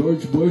that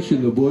George Bush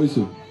and the boys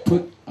have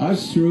put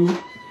us through,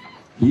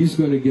 he's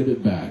going to get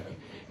it back.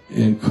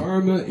 And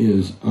karma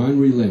is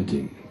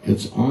unrelenting.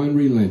 It's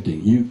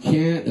unrelenting. You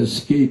can't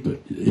escape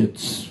it.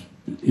 It's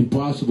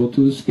impossible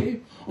to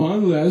escape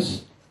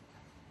unless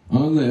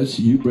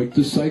you break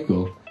the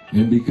cycle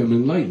and become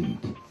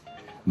enlightened.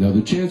 Now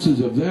the chances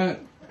of that,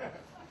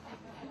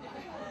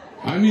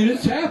 I mean,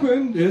 it's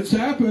happened,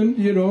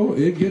 you know,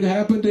 it could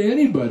happen to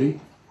anybody.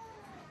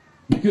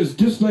 Because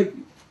just like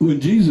when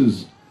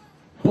Jesus,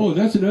 oh,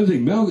 that's another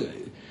thing, Mel,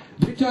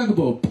 they talk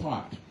about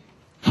pot,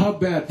 how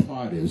bad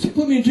pot is. They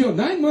put me in jail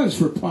 9 months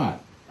for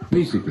pot,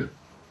 basically.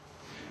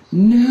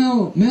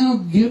 Now, Mel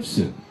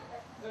Gibson.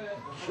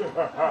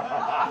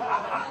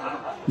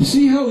 You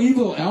see how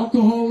evil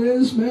alcohol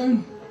is,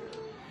 man?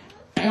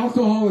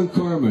 Alcohol and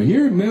karma.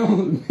 Here,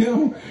 Mel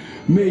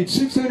made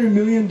 $600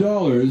 million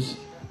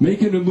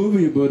making a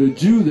movie about a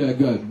Jew that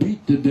got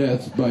beat to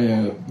death by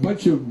a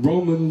bunch of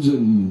Romans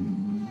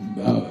and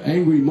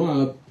angry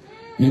mob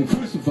and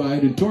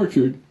crucified and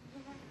tortured.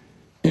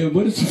 And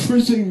what is the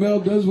first thing Mel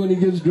does when he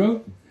gets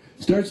drunk?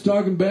 starts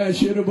talking bad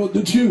shit about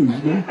the Jews,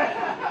 man.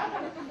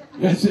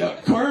 That's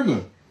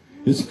karma.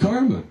 It's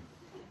karma.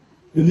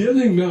 And the other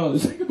thing, Mel,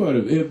 think about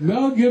it. If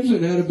Mel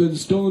Gibson had been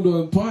stoned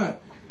on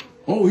pot,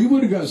 oh, he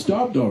would have got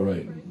stopped all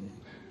right.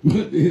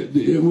 But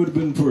it would have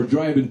been for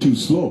driving too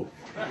slow.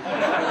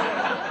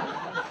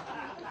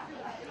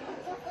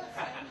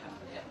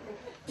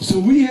 So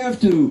we have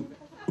to,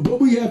 what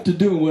we have to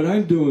do, and what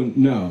I'm doing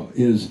now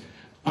is,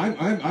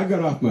 I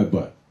got off my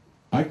butt.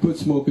 I quit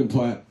smoking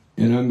pot,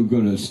 and I'm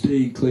going to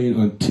stay clean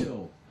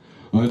until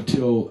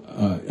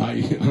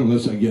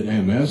unless I get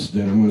MS,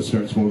 then I'm going to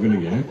start smoking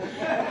again,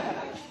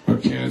 or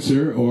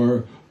cancer,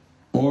 or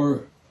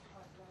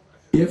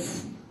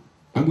if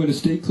I'm going to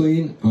stay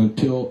clean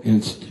until,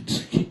 and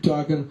keep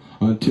talking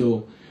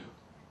until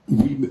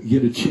we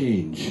get a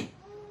change,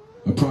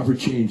 a proper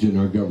change in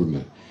our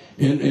government,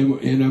 and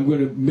I'm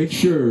going to make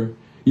sure,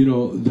 you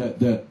know,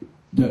 that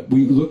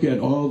we look at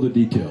all the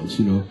details,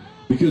 you know.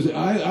 Because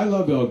I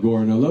love Al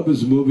Gore, and I love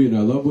his movie, and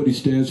I love what he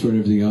stands for and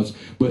everything else,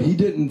 but he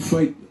didn't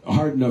fight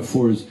hard enough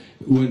for us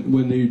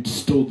when they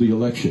stole the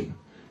election.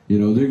 You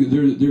know,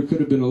 there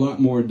could have been a lot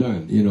more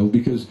done, you know,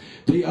 because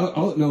they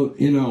out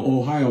in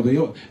Ohio,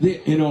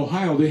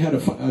 they had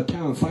a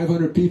town,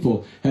 500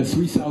 people, had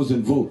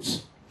 3,000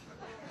 votes.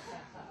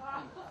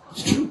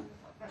 It's true.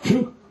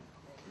 True.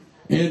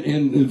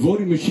 And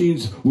voting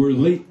machines were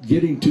late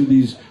getting to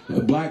these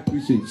black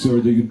precincts or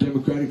the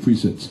Democratic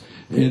precincts.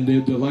 And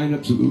the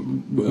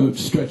lineups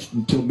stretched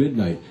until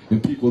midnight.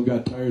 And people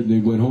got tired and they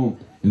went home.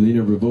 And they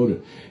never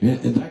voted.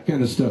 And that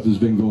kind of stuff has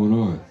been going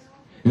on.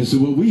 And so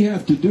what we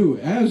have to do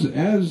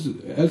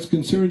as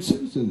concerned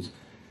citizens,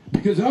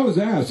 because I was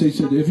asked, they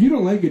said, if you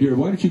don't like it here,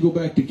 why don't you go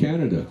back to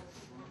Canada?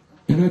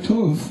 And I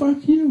told them,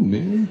 fuck you,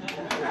 man.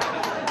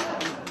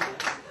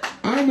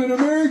 I'm an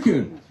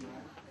American.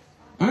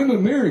 I'm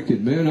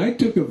American, man. I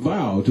took a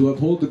vow to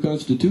uphold the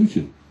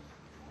Constitution.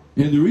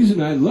 And the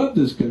reason I love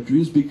this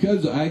country is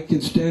because I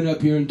can stand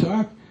up here and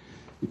talk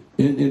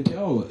and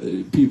tell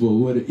people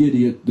what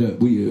idiots that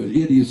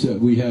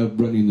we have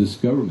running this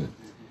government.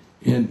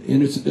 And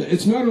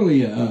it's not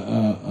only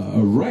a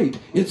right,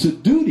 it's a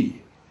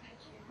duty.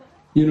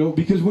 You know,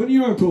 because when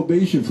you're on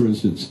probation, for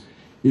instance,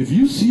 if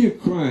you see a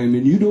crime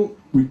and you don't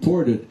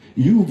report it,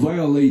 you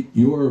violate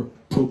your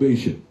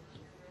probation.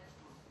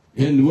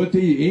 And what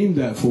they aim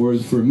that for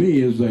me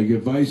is like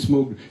if I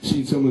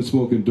seen someone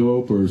smoking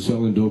dope or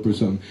selling dope or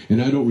something,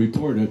 and I don't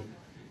report it,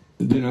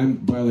 then I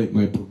violate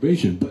my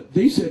probation. But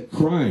they said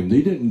crime.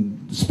 They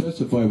didn't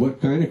specify what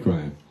kind of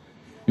crime.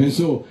 And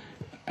so,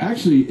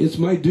 actually, it's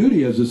my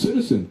duty as a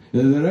citizen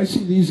that I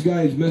see these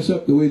guys mess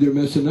up the way they're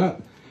messing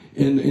up.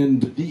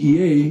 And the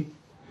DEA,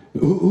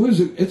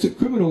 it's a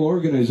criminal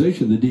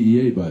organization, the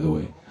DEA, by the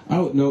way.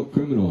 Out and out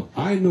criminal.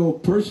 I know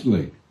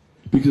personally,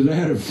 because I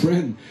had a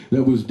friend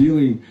that was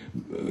dealing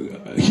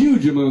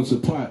huge amounts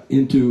of pot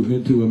into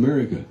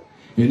America.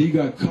 And he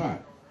got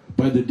caught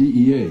by the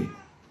DEA.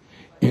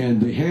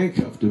 And they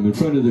handcuffed him in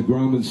front of the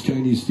Grauman's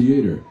Chinese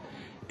Theater.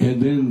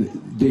 And then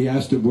they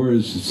asked him where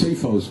his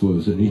safe house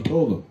was, and he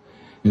told them.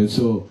 And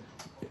so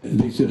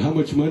they said, how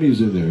much money is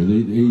in there?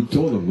 He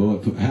told them, well,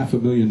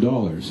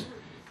 $500,000.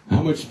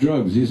 How much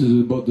drugs? He says,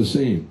 about the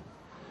same.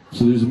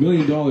 So there's $1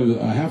 million,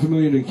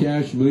 $500,000 in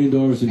cash, $1 million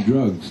in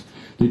drugs.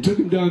 They took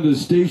him down to the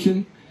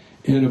station,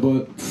 and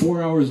about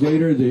 4 hours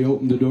later, they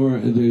opened the door,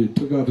 and they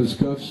took off his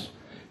cuffs,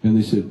 and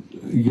they said,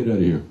 get out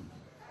of here.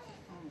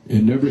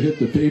 It never hit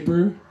the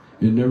paper.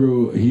 He never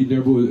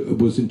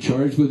was in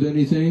charge with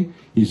anything.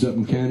 He's up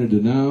in Canada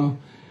now.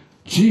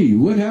 Gee,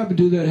 what happened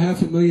to that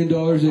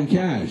 $500,000 in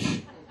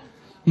cash?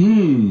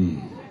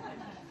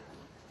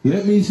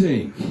 Let me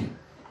think.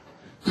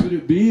 Could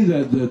it be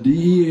that the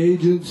DEA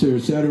agents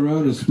sat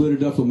around and split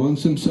it up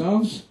amongst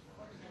themselves?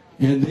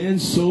 And then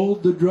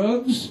sold the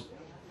drugs?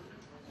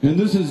 And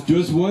this is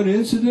just one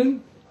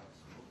incident?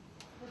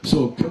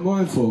 So, come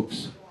on,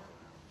 folks.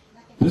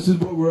 This is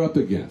what we're up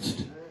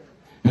against.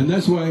 And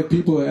that's why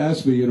people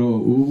ask me, you know,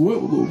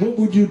 what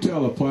would you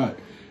tell a pot,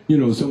 you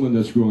know, someone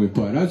that's growing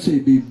pot? I'd say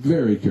be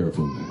very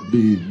careful, man.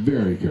 Be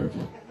very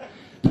careful.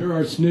 There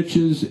are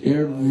snitches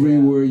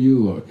everywhere you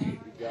look.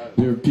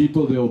 There are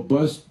people, they'll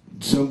bust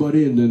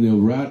somebody and then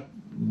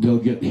they'll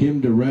get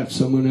him to rat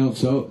someone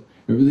else out,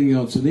 everything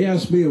else. And they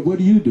ask me, what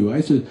do you do?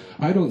 I said,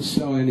 I don't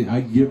sell any, I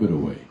give it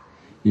away.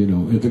 You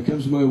know, if it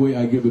comes my way,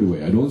 I give it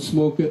away. I don't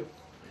smoke it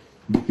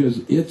because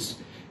it's,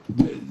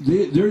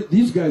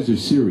 these guys are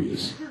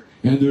serious.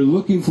 And they're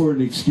looking for an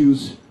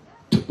excuse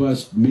to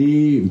bust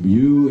me,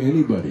 you,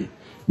 anybody.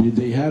 I mean,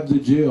 they have the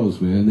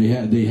jails, man. They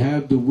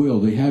have the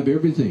will. They have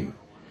everything.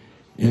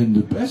 And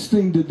the best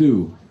thing to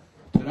do,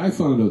 that I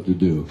found out to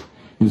do,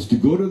 is to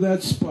go to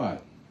that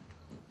spot,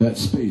 that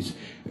space.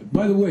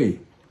 By the way,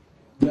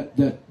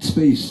 that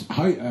space,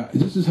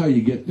 this is how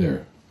you get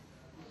there.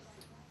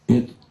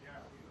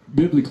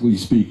 Biblically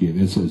speaking,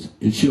 it says,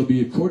 it shall be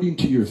according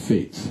to your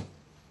faith.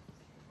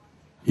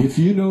 If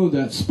you know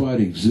that spot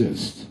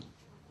exists,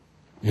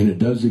 and it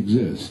does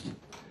exist,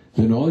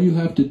 then all you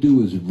have to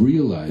do is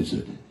realize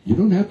it. You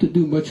don't have to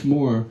do much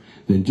more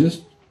than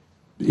just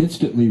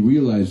instantly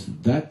realize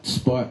that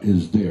spot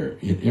is there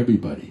in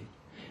everybody.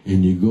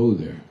 And you go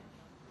there.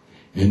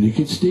 And you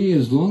can stay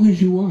as long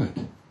as you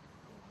want.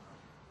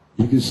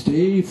 You can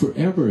stay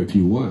forever if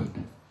you want.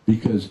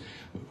 Because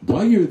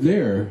while you're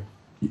there,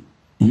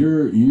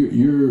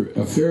 your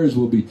affairs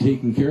will be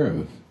taken care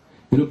of.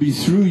 It'll be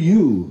through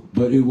you,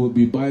 but it will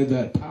be by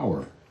that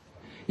power.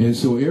 And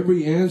so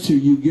every answer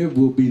you give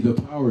will be the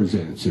power's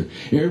answer.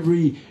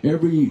 Every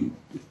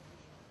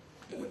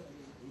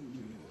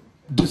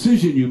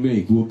decision you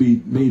make will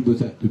be made with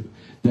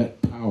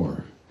that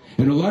power.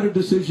 And a lot of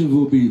decisions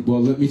will be,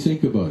 well, let me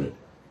think about it.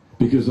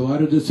 Because a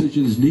lot of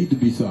decisions need to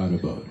be thought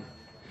about.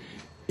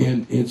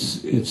 And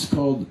it's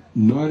called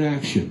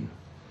non-action.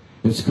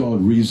 It's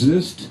called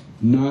resist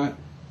not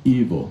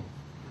evil.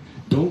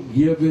 Don't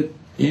give it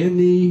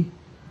any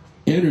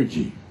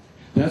energy.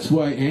 That's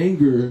why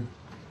anger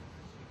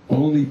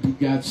only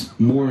begets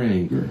more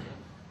anger.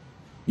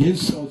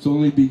 Insults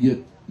only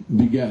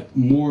beget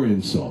more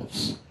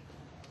insults.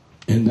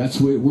 And that's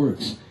the way it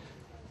works.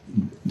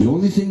 The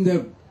only thing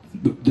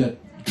that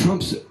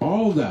trumps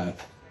all that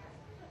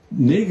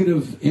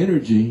negative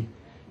energy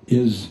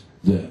is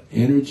the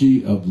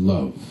energy of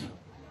love.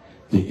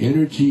 The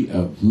energy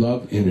of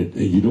love in it.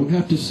 You don't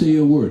have to say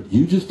a word.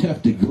 You just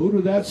have to go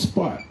to that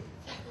spot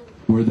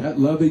where that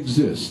love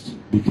exists.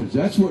 Because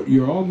that's what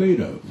you're all made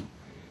of.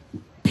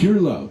 Pure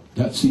love.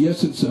 That's the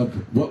essence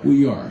of what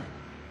we are.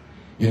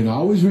 And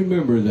always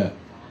remember that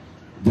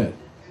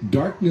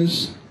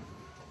darkness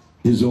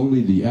is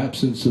only the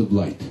absence of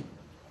light.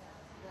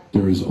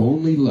 There is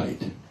only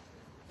light.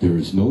 There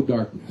is no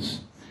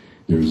darkness.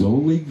 There is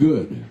only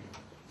good.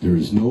 There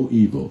is no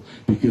evil.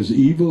 Because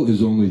evil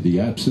is only the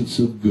absence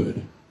of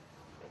good.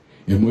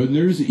 And when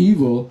there's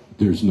evil,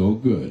 there's no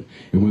good.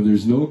 And when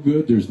there's no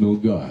good, there's no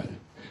God.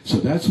 So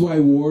that's why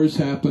wars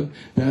happen.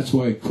 That's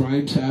why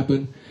crimes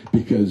happen.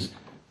 Because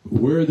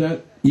where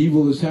that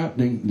evil is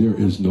happening, there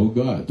is no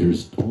God.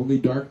 There's only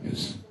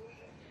darkness.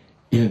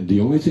 And the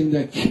only thing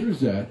that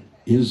cures that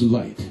is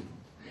light.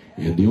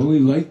 And the only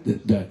light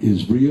that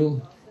is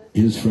real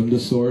is from the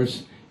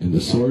source. And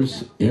the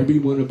source, every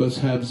one of us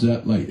has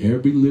that light.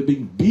 Every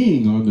living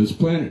being on this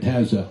planet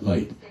has that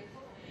light.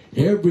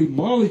 Every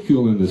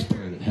molecule on this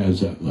planet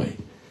has that light.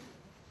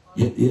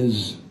 It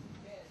is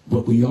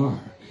what we are.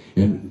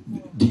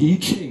 And the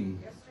IChong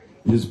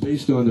is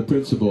based on the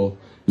principle,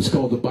 it's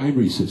called the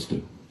binary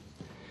system.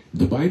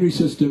 The binary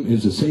system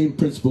is the same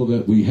principle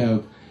that we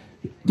have,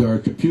 that our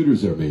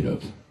computers are made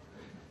of.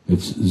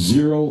 It's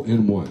 0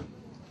 and 1.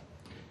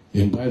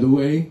 And by the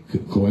way,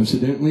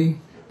 coincidentally,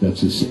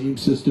 that's the same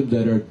system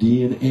that our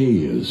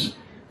DNA is,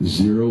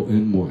 0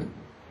 and 1.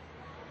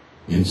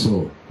 And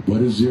so,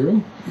 what is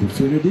 0?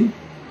 Infinity.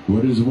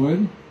 What is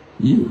 1?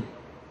 You.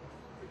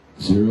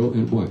 0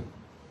 and 1.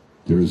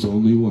 There is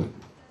only one.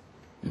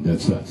 And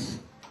that's us.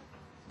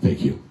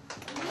 Thank you.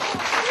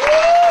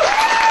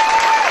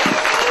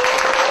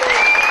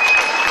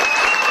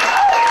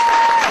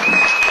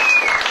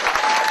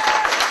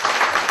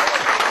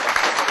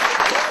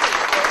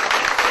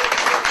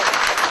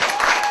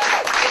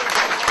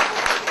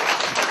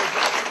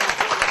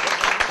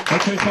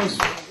 Okay, folks,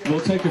 we'll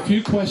take a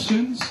few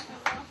questions.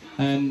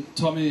 And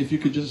Tommy, if you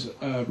could just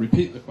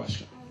repeat the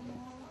question.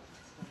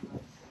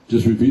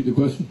 Just repeat the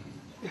question?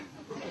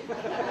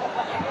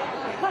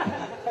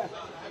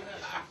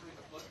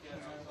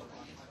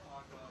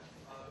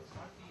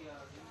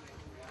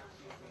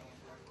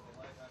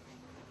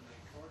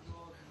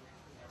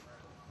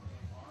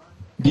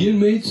 The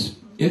inmates,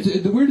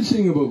 the weirdest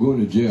thing about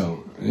going to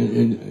jail,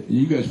 and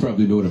you guys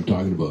probably know what I'm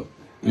talking about.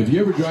 If you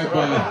ever drive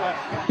by,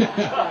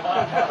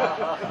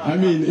 I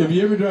mean, if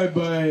you ever drive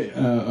by,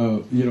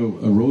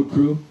 a road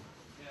crew,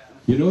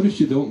 you notice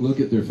you don't look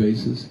at their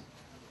faces.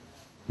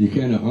 You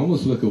kind of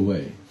almost look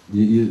away.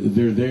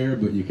 They're there,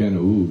 but you kind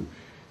of ooh,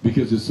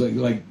 because it's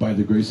like by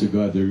the grace of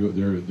God,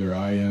 they're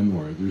I am,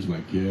 or there's my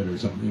kid, or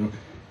something. You know,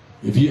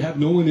 if you have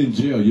no one in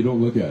jail, you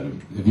don't look at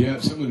them. If you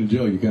have someone in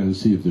jail, you kind of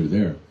see if they're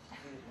there.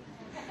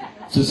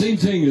 It's the same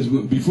thing as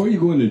before you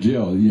go into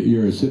jail,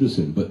 you're a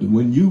citizen. But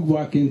when you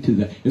walk into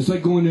that, it's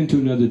like going into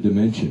another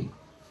dimension.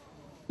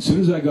 As soon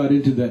as I got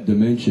into that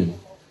dimension,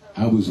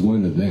 I was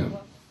one of them.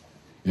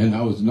 And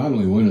I was not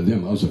only one of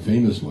them, I was a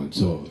famous one.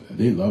 So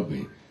they loved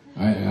me.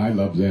 I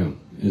loved them.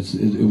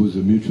 It was a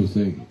mutual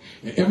thing.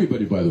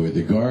 Everybody, by the way,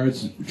 the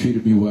guards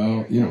treated me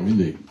well. You know, I mean,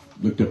 they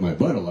looked at my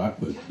butt a lot,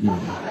 but, you know,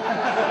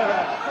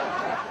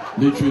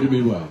 they treated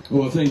me well.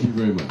 Well, thank you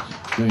very much.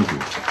 Thank you.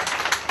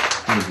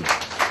 Thank you.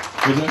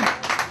 Was that?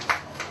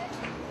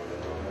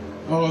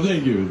 Oh,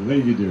 thank you,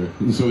 dear.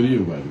 And so do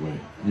you, by the way.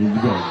 You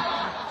go.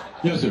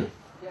 Yes, sir.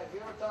 Yeah, have you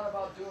ever thought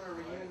about doing a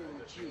reunion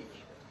with Cheech?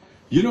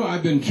 You know,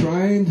 I've been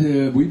trying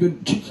to.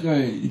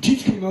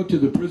 Cheech came out to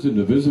the prison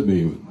to visit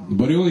me,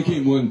 but he only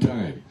came one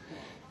time.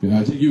 And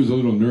I think he was a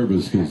little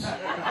nervous because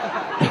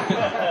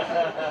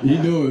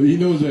he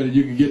knows that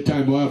you can get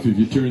time off if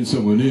you turn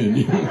someone in.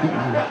 He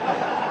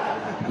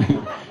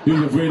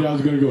was afraid I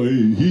was going to go.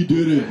 Hey, he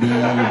did it,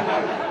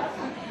 man.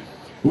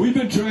 We've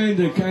been trying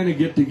to kind of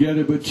get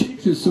together, but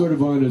Cheech is sort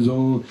of on his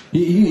own.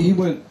 He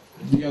went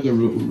the other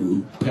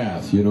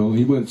path, you know.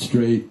 He went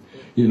straight,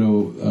 you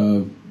know,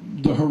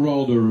 the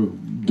Geraldo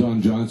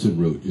Don Johnson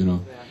route, you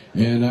know.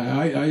 And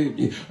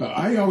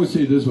I always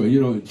say it this way, you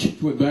know,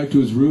 Cheech went back to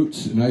his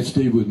roots, and I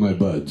stayed with my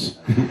buds.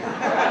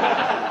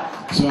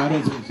 So I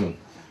don't think so.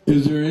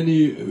 Is there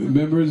any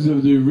members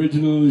of the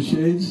original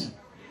Shades?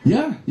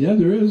 Yeah,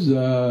 there is.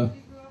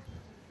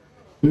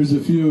 There's a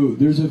few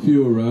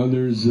around.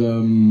 There's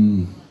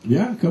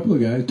a couple of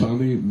guys.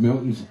 Tommy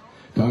Melton's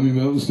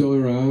still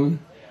around.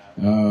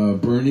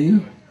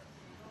 Bernie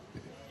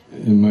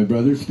and my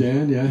brother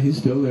Stan. Yeah, he's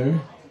still there.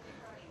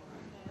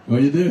 Oh,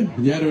 you did?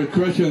 You had a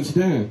crush on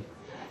Stan.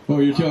 Oh,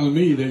 you're telling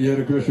me that you had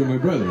a crush on my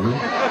brother, huh?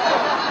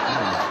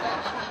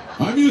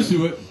 I'm used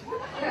to it.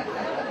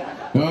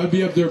 Now, I'd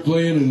be up there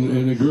playing,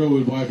 and a girl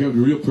would walk up, a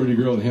real pretty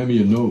girl, and hand me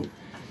a note.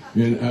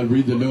 And I'd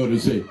read the note and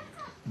say,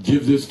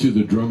 "Give this to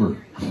the drummer."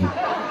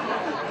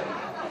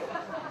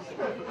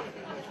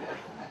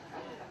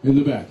 In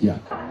the back, yeah.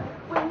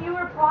 When you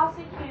were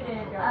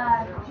prosecuted,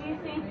 do you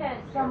think that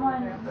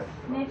someone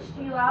snitched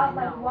you out?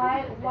 Like,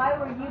 why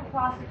were you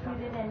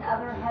prosecuted and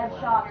other head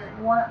shops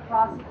weren't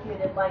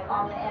prosecuted? Like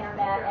on the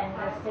internet and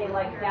just say,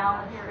 like,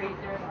 down the street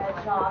there's head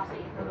shops that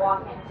you can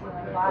walk into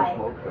and buy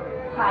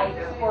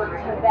pipes or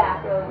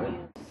tobacco use?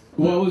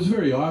 Well, it was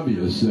very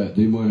obvious that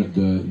they wanted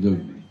the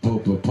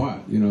Pope of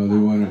Pot. You know, they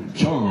wanted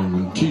Chong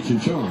and Cheech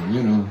and Chong.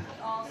 You know.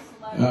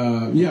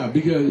 Yeah,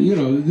 because, you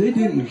know, they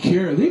didn't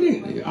care. They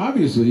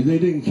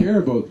didn't care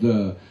about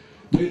the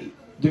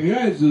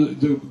guys.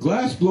 The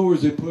glass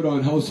blowers they put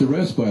on house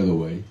arrest, by the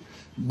way,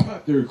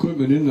 brought their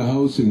equipment in the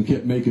house and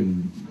kept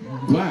making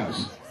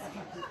glass.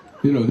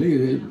 You know,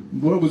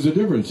 what was the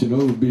difference? You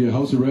know, it would be a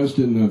house arrest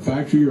in the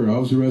factory or a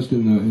house arrest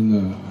in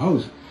the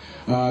house.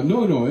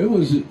 No, it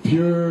was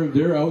pure.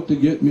 They're out to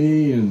get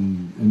me,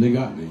 and they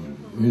got me,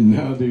 and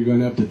now they're going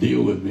to have to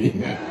deal with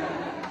me.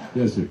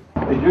 Yes, sir.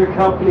 Is your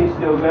company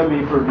still going to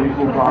be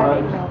producing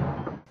products?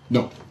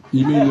 No.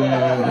 You mean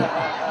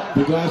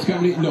the glass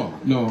company? No.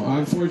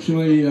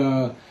 Unfortunately,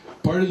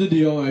 part of the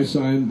deal I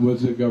signed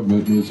with the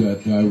government was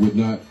that I would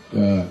not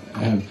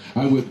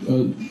I would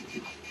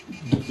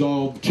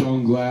dissolve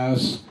Chong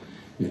glass,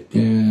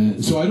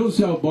 and so I don't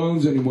sell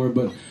bongs anymore,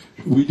 but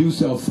we do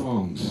sell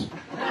thongs.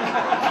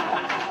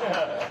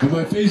 And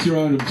my face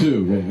around them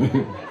too.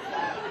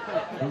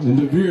 And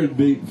the beard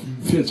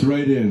fits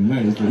right in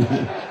nicely.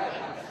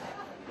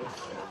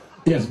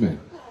 Yes, ma'am.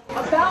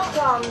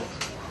 About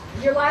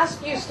your last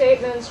few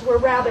statements were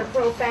rather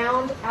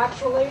profound,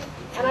 actually.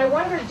 And I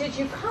wondered, did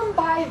you come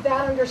by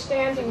that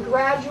understanding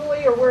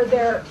gradually, or were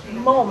there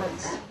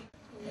moments?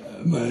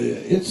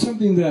 It's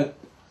something that,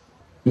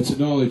 it's a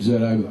knowledge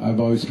that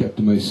I've always kept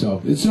to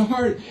myself. It's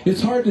hard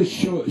to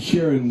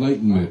share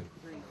enlightenment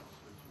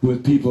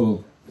with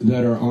people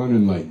that are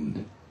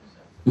unenlightened.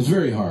 It's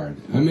very hard.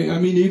 I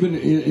mean, even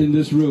in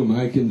this room,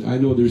 I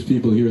know there's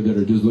people here that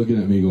are just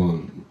looking at me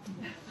going,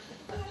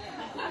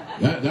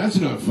 That's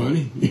not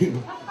funny.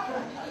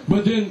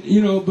 But then,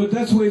 you know, but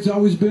that's the way it's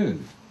always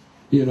been,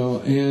 you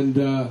know,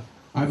 and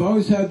I've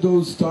always had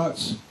those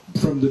thoughts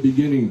from the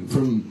beginning,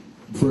 from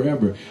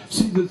forever.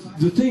 See,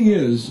 the thing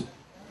is,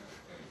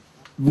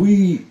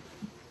 we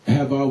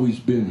have always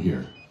been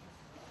here.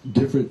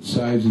 Different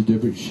sizes,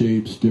 different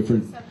shapes,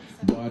 different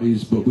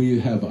bodies, but we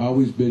have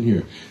always been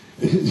here.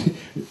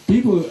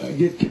 People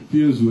get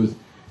confused with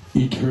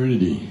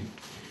eternity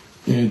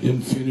and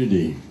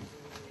infinity.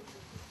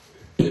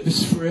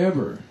 It's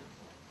forever.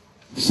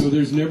 So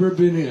there's never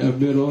been a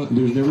middle,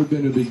 there's never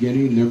been a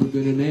beginning, never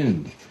been an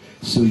end.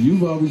 So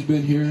you've always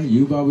been here,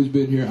 you've always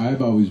been here,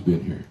 I've always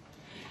been here.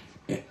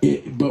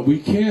 But we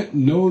can't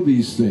know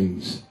these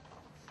things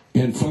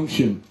and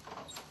function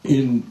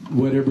in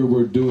whatever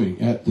we're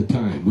doing at the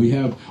time.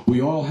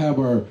 We all have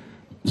our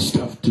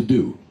stuff to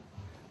do.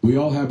 We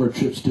all have our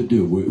trips to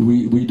do.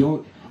 We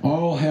don't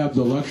all have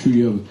the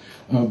luxury of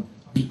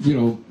you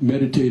know,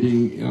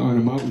 meditating on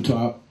a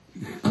mountaintop,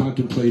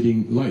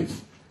 contemplating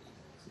life,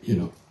 you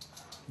know.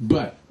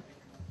 But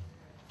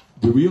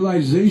the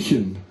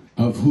realization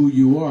of who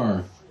you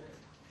are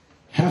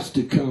has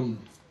to come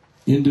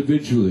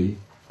individually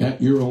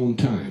at your own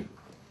time.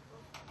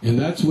 And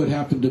that's what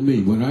happened to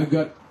me. When I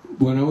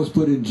was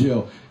put in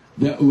jail,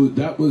 that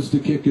was the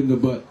kick in the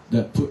butt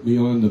that put me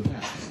on the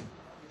path.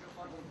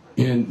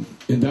 And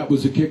that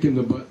was a kick in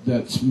the butt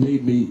that's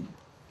made me,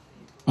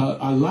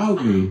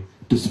 allowed me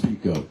to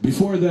speak up.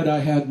 Before that, I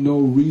had no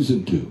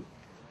reason to.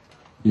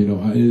 You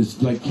know,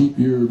 it's like keep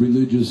your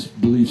religious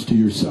beliefs to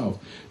yourself.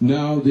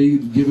 Now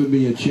they've given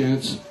me a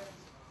chance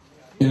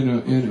and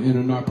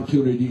an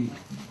opportunity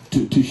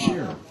to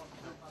share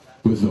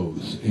with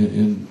those.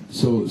 And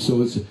so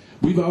it's,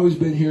 we've always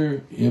been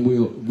here, and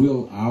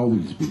we'll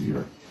always be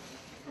here.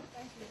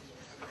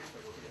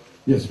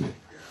 Yes, ma'am.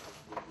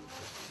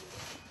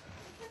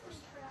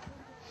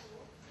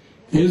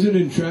 Isn't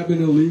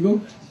entrapment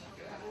illegal?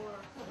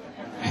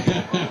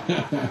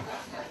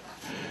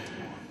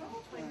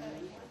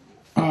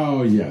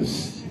 Oh,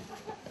 yes.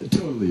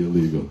 Totally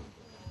illegal.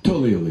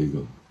 Totally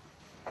illegal.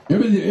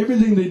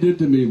 Everything they did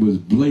to me was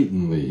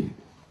blatantly.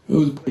 It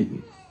was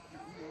blatant.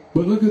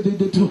 But look what they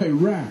did to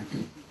Iraq.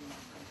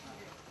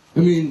 I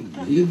mean,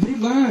 they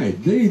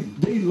lied. They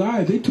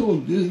lied.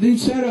 They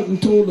sat up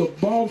and told a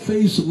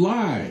bald-faced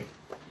lie.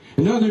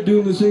 And now they're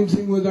doing the same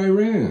thing with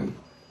Iran.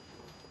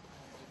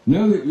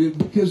 Now,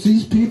 because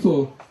these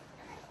people,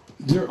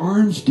 they're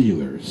arms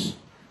dealers.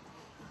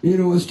 You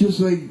know, it's just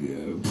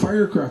like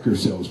firecracker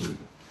salesmen.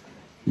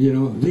 You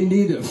know, they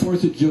need a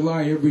 4th of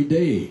July every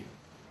day.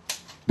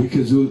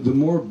 Because the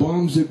more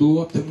bombs they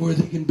blow up, the more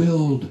they can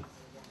build.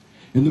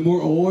 And the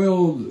more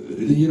oil,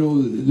 you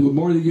know, the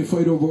more they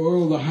fight over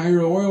oil, the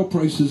higher oil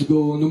prices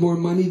go and the more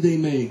money they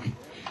make.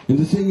 And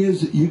the thing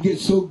is, you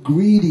get so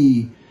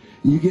greedy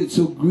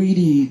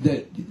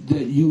that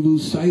you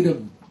lose sight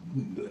of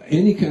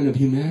any kind of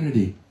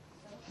humanity.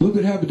 Look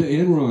what happened to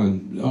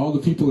Enron, all the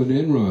people in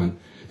Enron.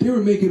 They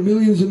were making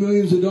millions and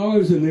millions of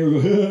dollars and they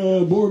were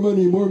going, more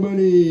money, more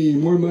money,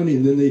 more money.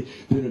 And then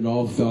it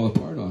all fell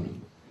apart on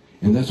them.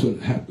 And that's what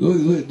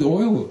happened. The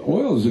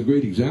oil is a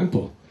great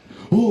example.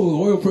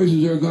 Oh, oil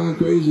prices are gone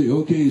crazy.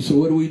 Okay, so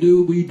what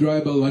do? We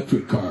drive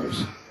electric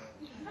cars.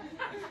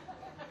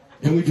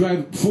 And we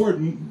drive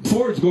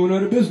Ford's going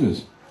out of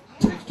business.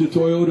 Thanks to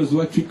Toyota's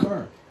electric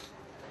car.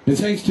 And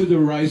thanks to the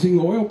rising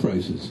oil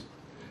prices.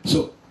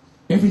 So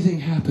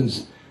everything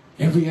happens.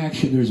 Every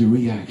action, there's a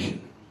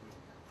reaction.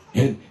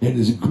 And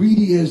as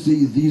greedy as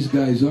these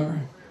guys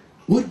are,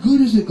 what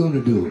good is it going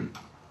to do them?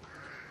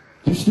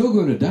 They're still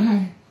going to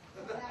die.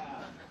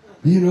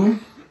 You know?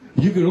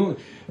 You can only...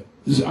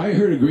 I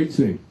heard a great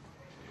thing.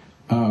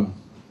 The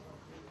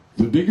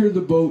bigger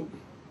the boat,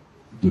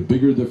 the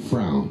bigger the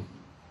frown.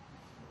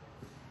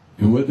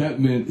 And what that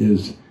meant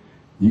is,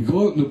 you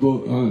go out in the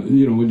boat,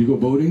 you know, when you go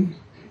boating,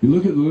 you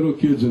look at the little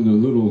kids in the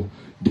little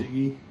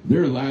dinghy,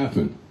 they're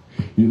laughing.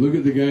 You look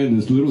at the guy in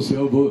this little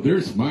sailboat,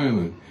 they're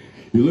smiling.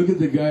 You look at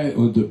the guy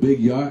on the big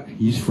yacht,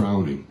 he's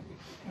frowning.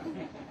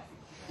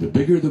 The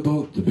bigger the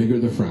boat, the bigger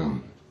the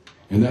frown.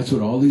 And that's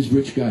what all these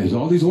rich guys,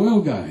 all these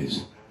oil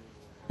guys.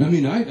 I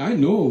mean, I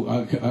know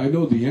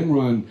the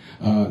Enron,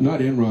 not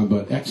Enron,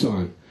 but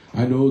Exxon.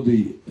 I know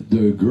the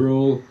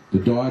girl, the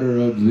daughter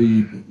of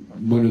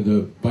one of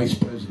the vice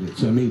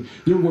presidents. I mean,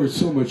 they're worth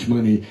so much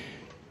money.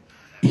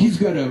 He's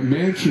got a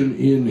mansion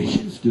in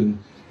Houston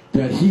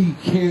that he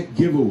can't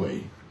give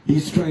away.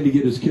 He's trying to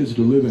get his kids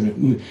to live in it.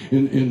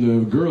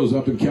 And the girls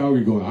up in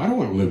Calgary going, I don't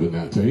want to live in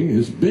that thing.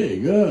 It's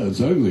big.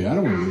 It's ugly. I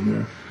don't want to live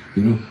there.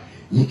 You know,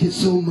 you get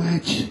so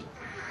much.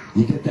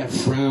 You get that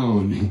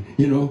frown,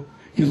 you know.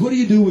 Because what do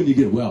you do when you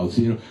get wealth?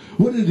 You know,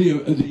 what did the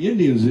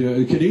Indians,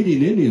 the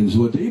Canadian Indians,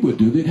 what they would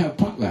do, they'd have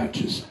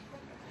potlatches.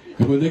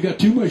 And when they got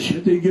too much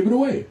shit, they'd give it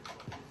away.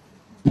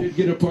 They'd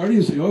get a party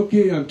and say,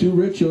 okay, I'm too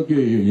rich,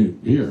 okay,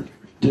 here,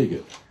 take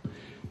it.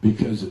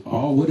 Because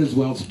what does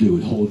wealth do?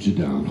 It holds you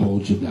down,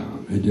 holds you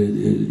down.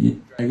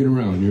 You drag it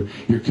around,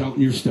 you're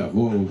counting your stuff.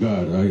 Oh,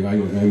 God,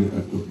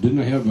 didn't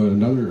I have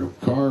another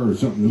car or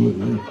something? You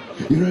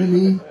know what I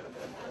mean?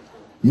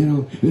 You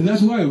know, and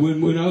that's why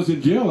when I was in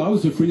jail, I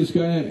was the freest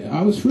guy.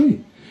 I was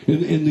free,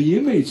 and the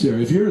inmates there.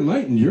 If you're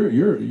enlightened,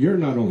 you're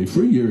not only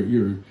free.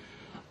 You're.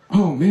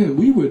 Oh man,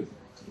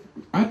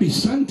 I'd be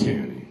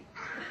suntanning,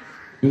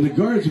 and the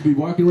guards would be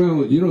walking around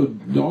with, you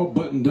know, all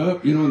buttoned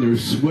up, you know, and they're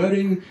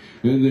sweating,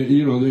 and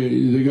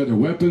they got their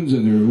weapons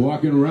and they're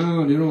walking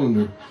around, you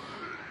know,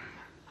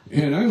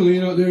 and I'm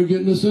laying out there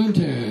getting the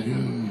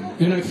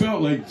suntan, and I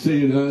felt like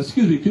saying,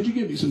 "Excuse me, could you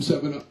give me some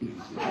 7-Up, please?"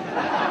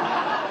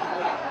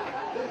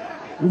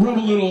 Rub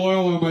a little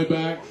oil on my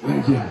back.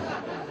 Thank you.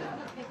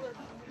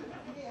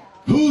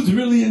 Who's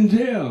really in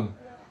jail?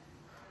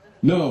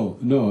 No.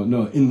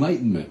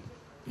 Enlightenment.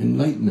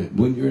 Enlightenment.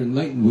 When you're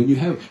enlightened,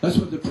 that's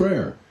what the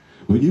prayer.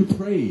 When you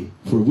pray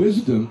for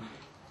wisdom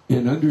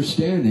and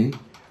understanding,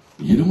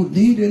 you don't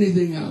need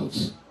anything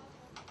else.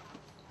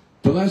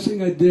 The last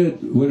thing I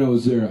did when I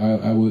was there,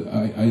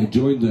 I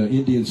joined the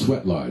Indian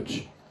Sweat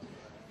Lodge.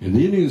 And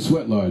the Indian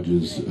Sweat Lodge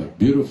is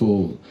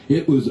beautiful.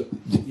 It was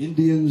the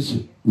Indians'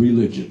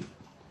 religion.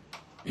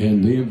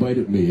 And they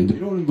invited me, and they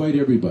don't invite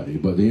everybody,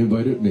 but they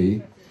invited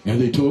me, and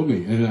they told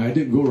me, and I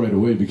didn't go right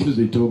away because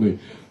they told me,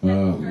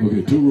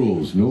 okay, 2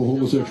 rules, no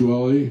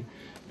homosexuality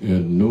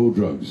and no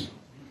drugs.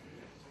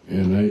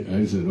 And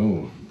I said,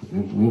 oh,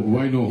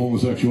 why no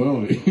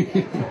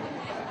homosexuality?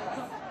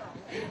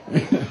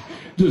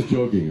 Just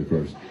joking, of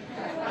course.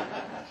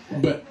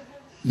 But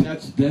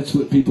that's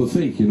what people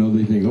think, you know,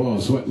 they think, oh,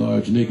 Sweat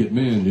Lodge, naked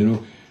men, you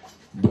know.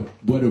 But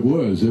what it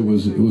was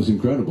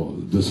incredible.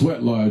 The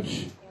Sweat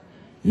Lodge,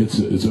 it's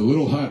a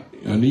little hut,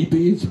 an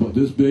ipi, it's about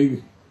this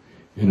big,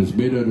 and it's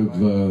made out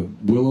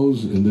of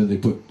willows, and then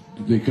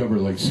they cover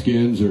like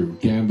skins or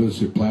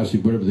canvas or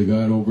plastic, whatever they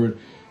got over it.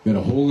 Got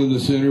a hole in the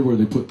center where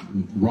they put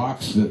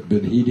rocks that have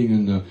been heating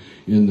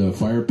in the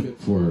fire pit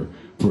for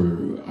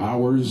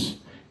hours,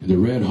 and they're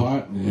red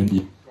hot, and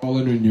you crawl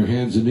in your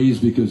hands and knees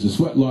because the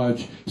Sweat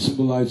Lodge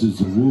symbolizes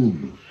the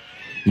womb.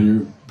 And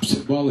you're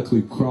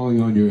symbolically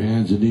crawling on your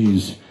hands and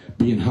knees,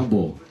 being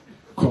humble,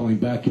 crawling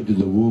back into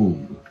the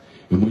womb.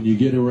 And when you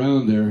get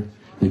around there,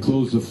 they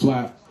close the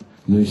flap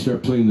and they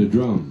start playing the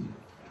drum.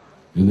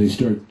 And they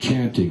start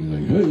chanting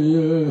like, hey,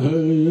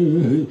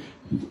 hey, hey.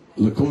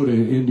 Lakota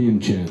Indian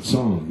chant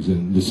songs,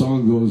 and the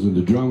song goes and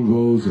the drum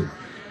goes,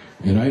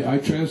 and I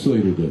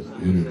translated it,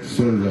 and it's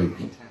sort of like,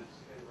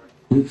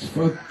 it's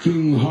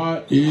fucking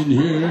hot in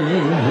here,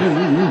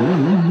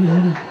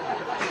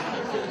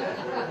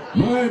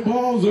 my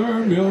balls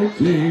are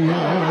melting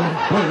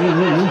out,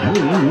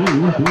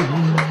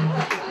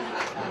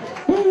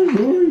 I'm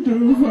going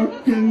to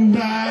fucking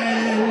die.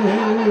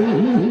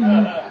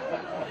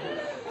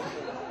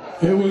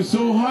 It was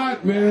so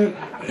hot, man.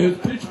 It was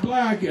pitch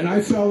black, and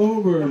I fell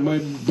over, and my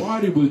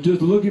body was just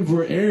looking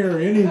for air,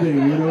 anything,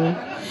 you know.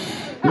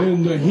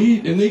 And the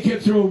heat, and they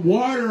kept throwing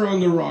water on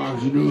the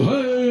rocks. You know,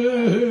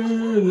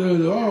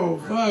 oh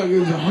fuck, it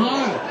was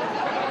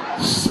hot,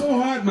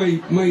 so hot.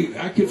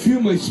 I could feel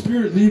my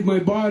spirit leave my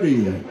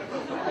body,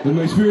 and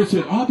my spirit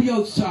said, "I'll be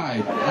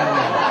outside.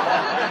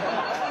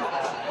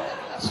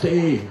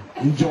 Stay,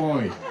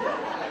 enjoy."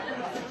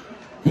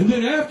 And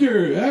then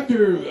after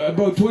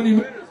about 20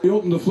 minutes. They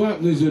opened the flap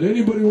and they said,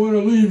 "Anybody want to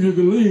leave, you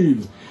can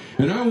leave."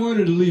 And I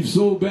wanted to leave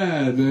so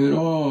bad, man.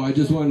 Oh, I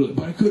just wanted to,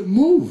 but I couldn't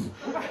move.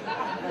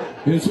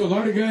 And so a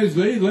lot of guys,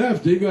 they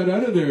left. They got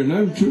out of there. And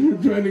I'm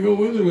trying to go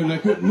with them, and I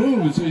couldn't move.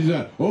 And so he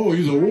said, "Oh,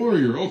 he's a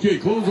warrior. Okay,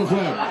 close the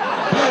flap."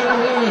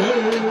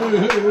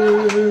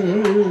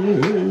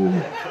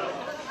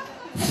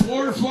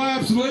 4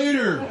 flaps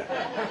later,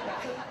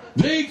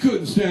 they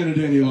couldn't stand it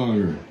any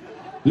longer.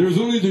 There was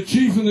only the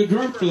chief and the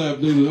drummer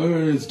left. They said,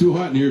 "Oh, it's too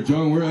hot in here,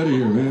 Chong. We're out of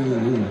here,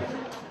 man."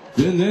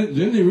 Then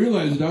they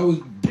realized I was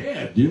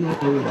dead, you know.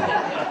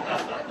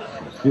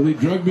 And they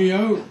drugged me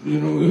out, you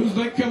know. It was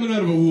like coming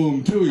out of a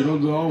womb, too, you know,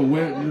 all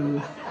wet, you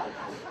know.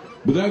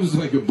 But that was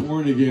like a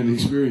born-again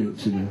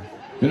experience, you know.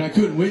 And I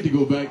couldn't wait to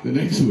go back the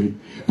next week.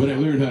 But I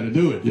learned how to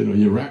do it, you know.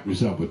 You wrap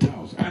yourself with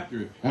towels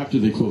after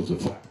they close the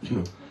flap, you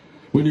know.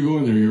 When you go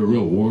in there, you're a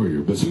real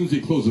warrior. But as soon as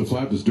they close the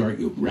flap, it's dark,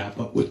 you wrap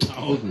up with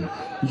towels and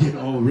get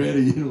all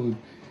ready, you know,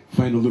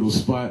 find a little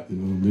spot, you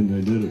know, and then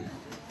I did it.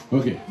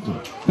 Okay, so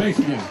thanks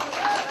again.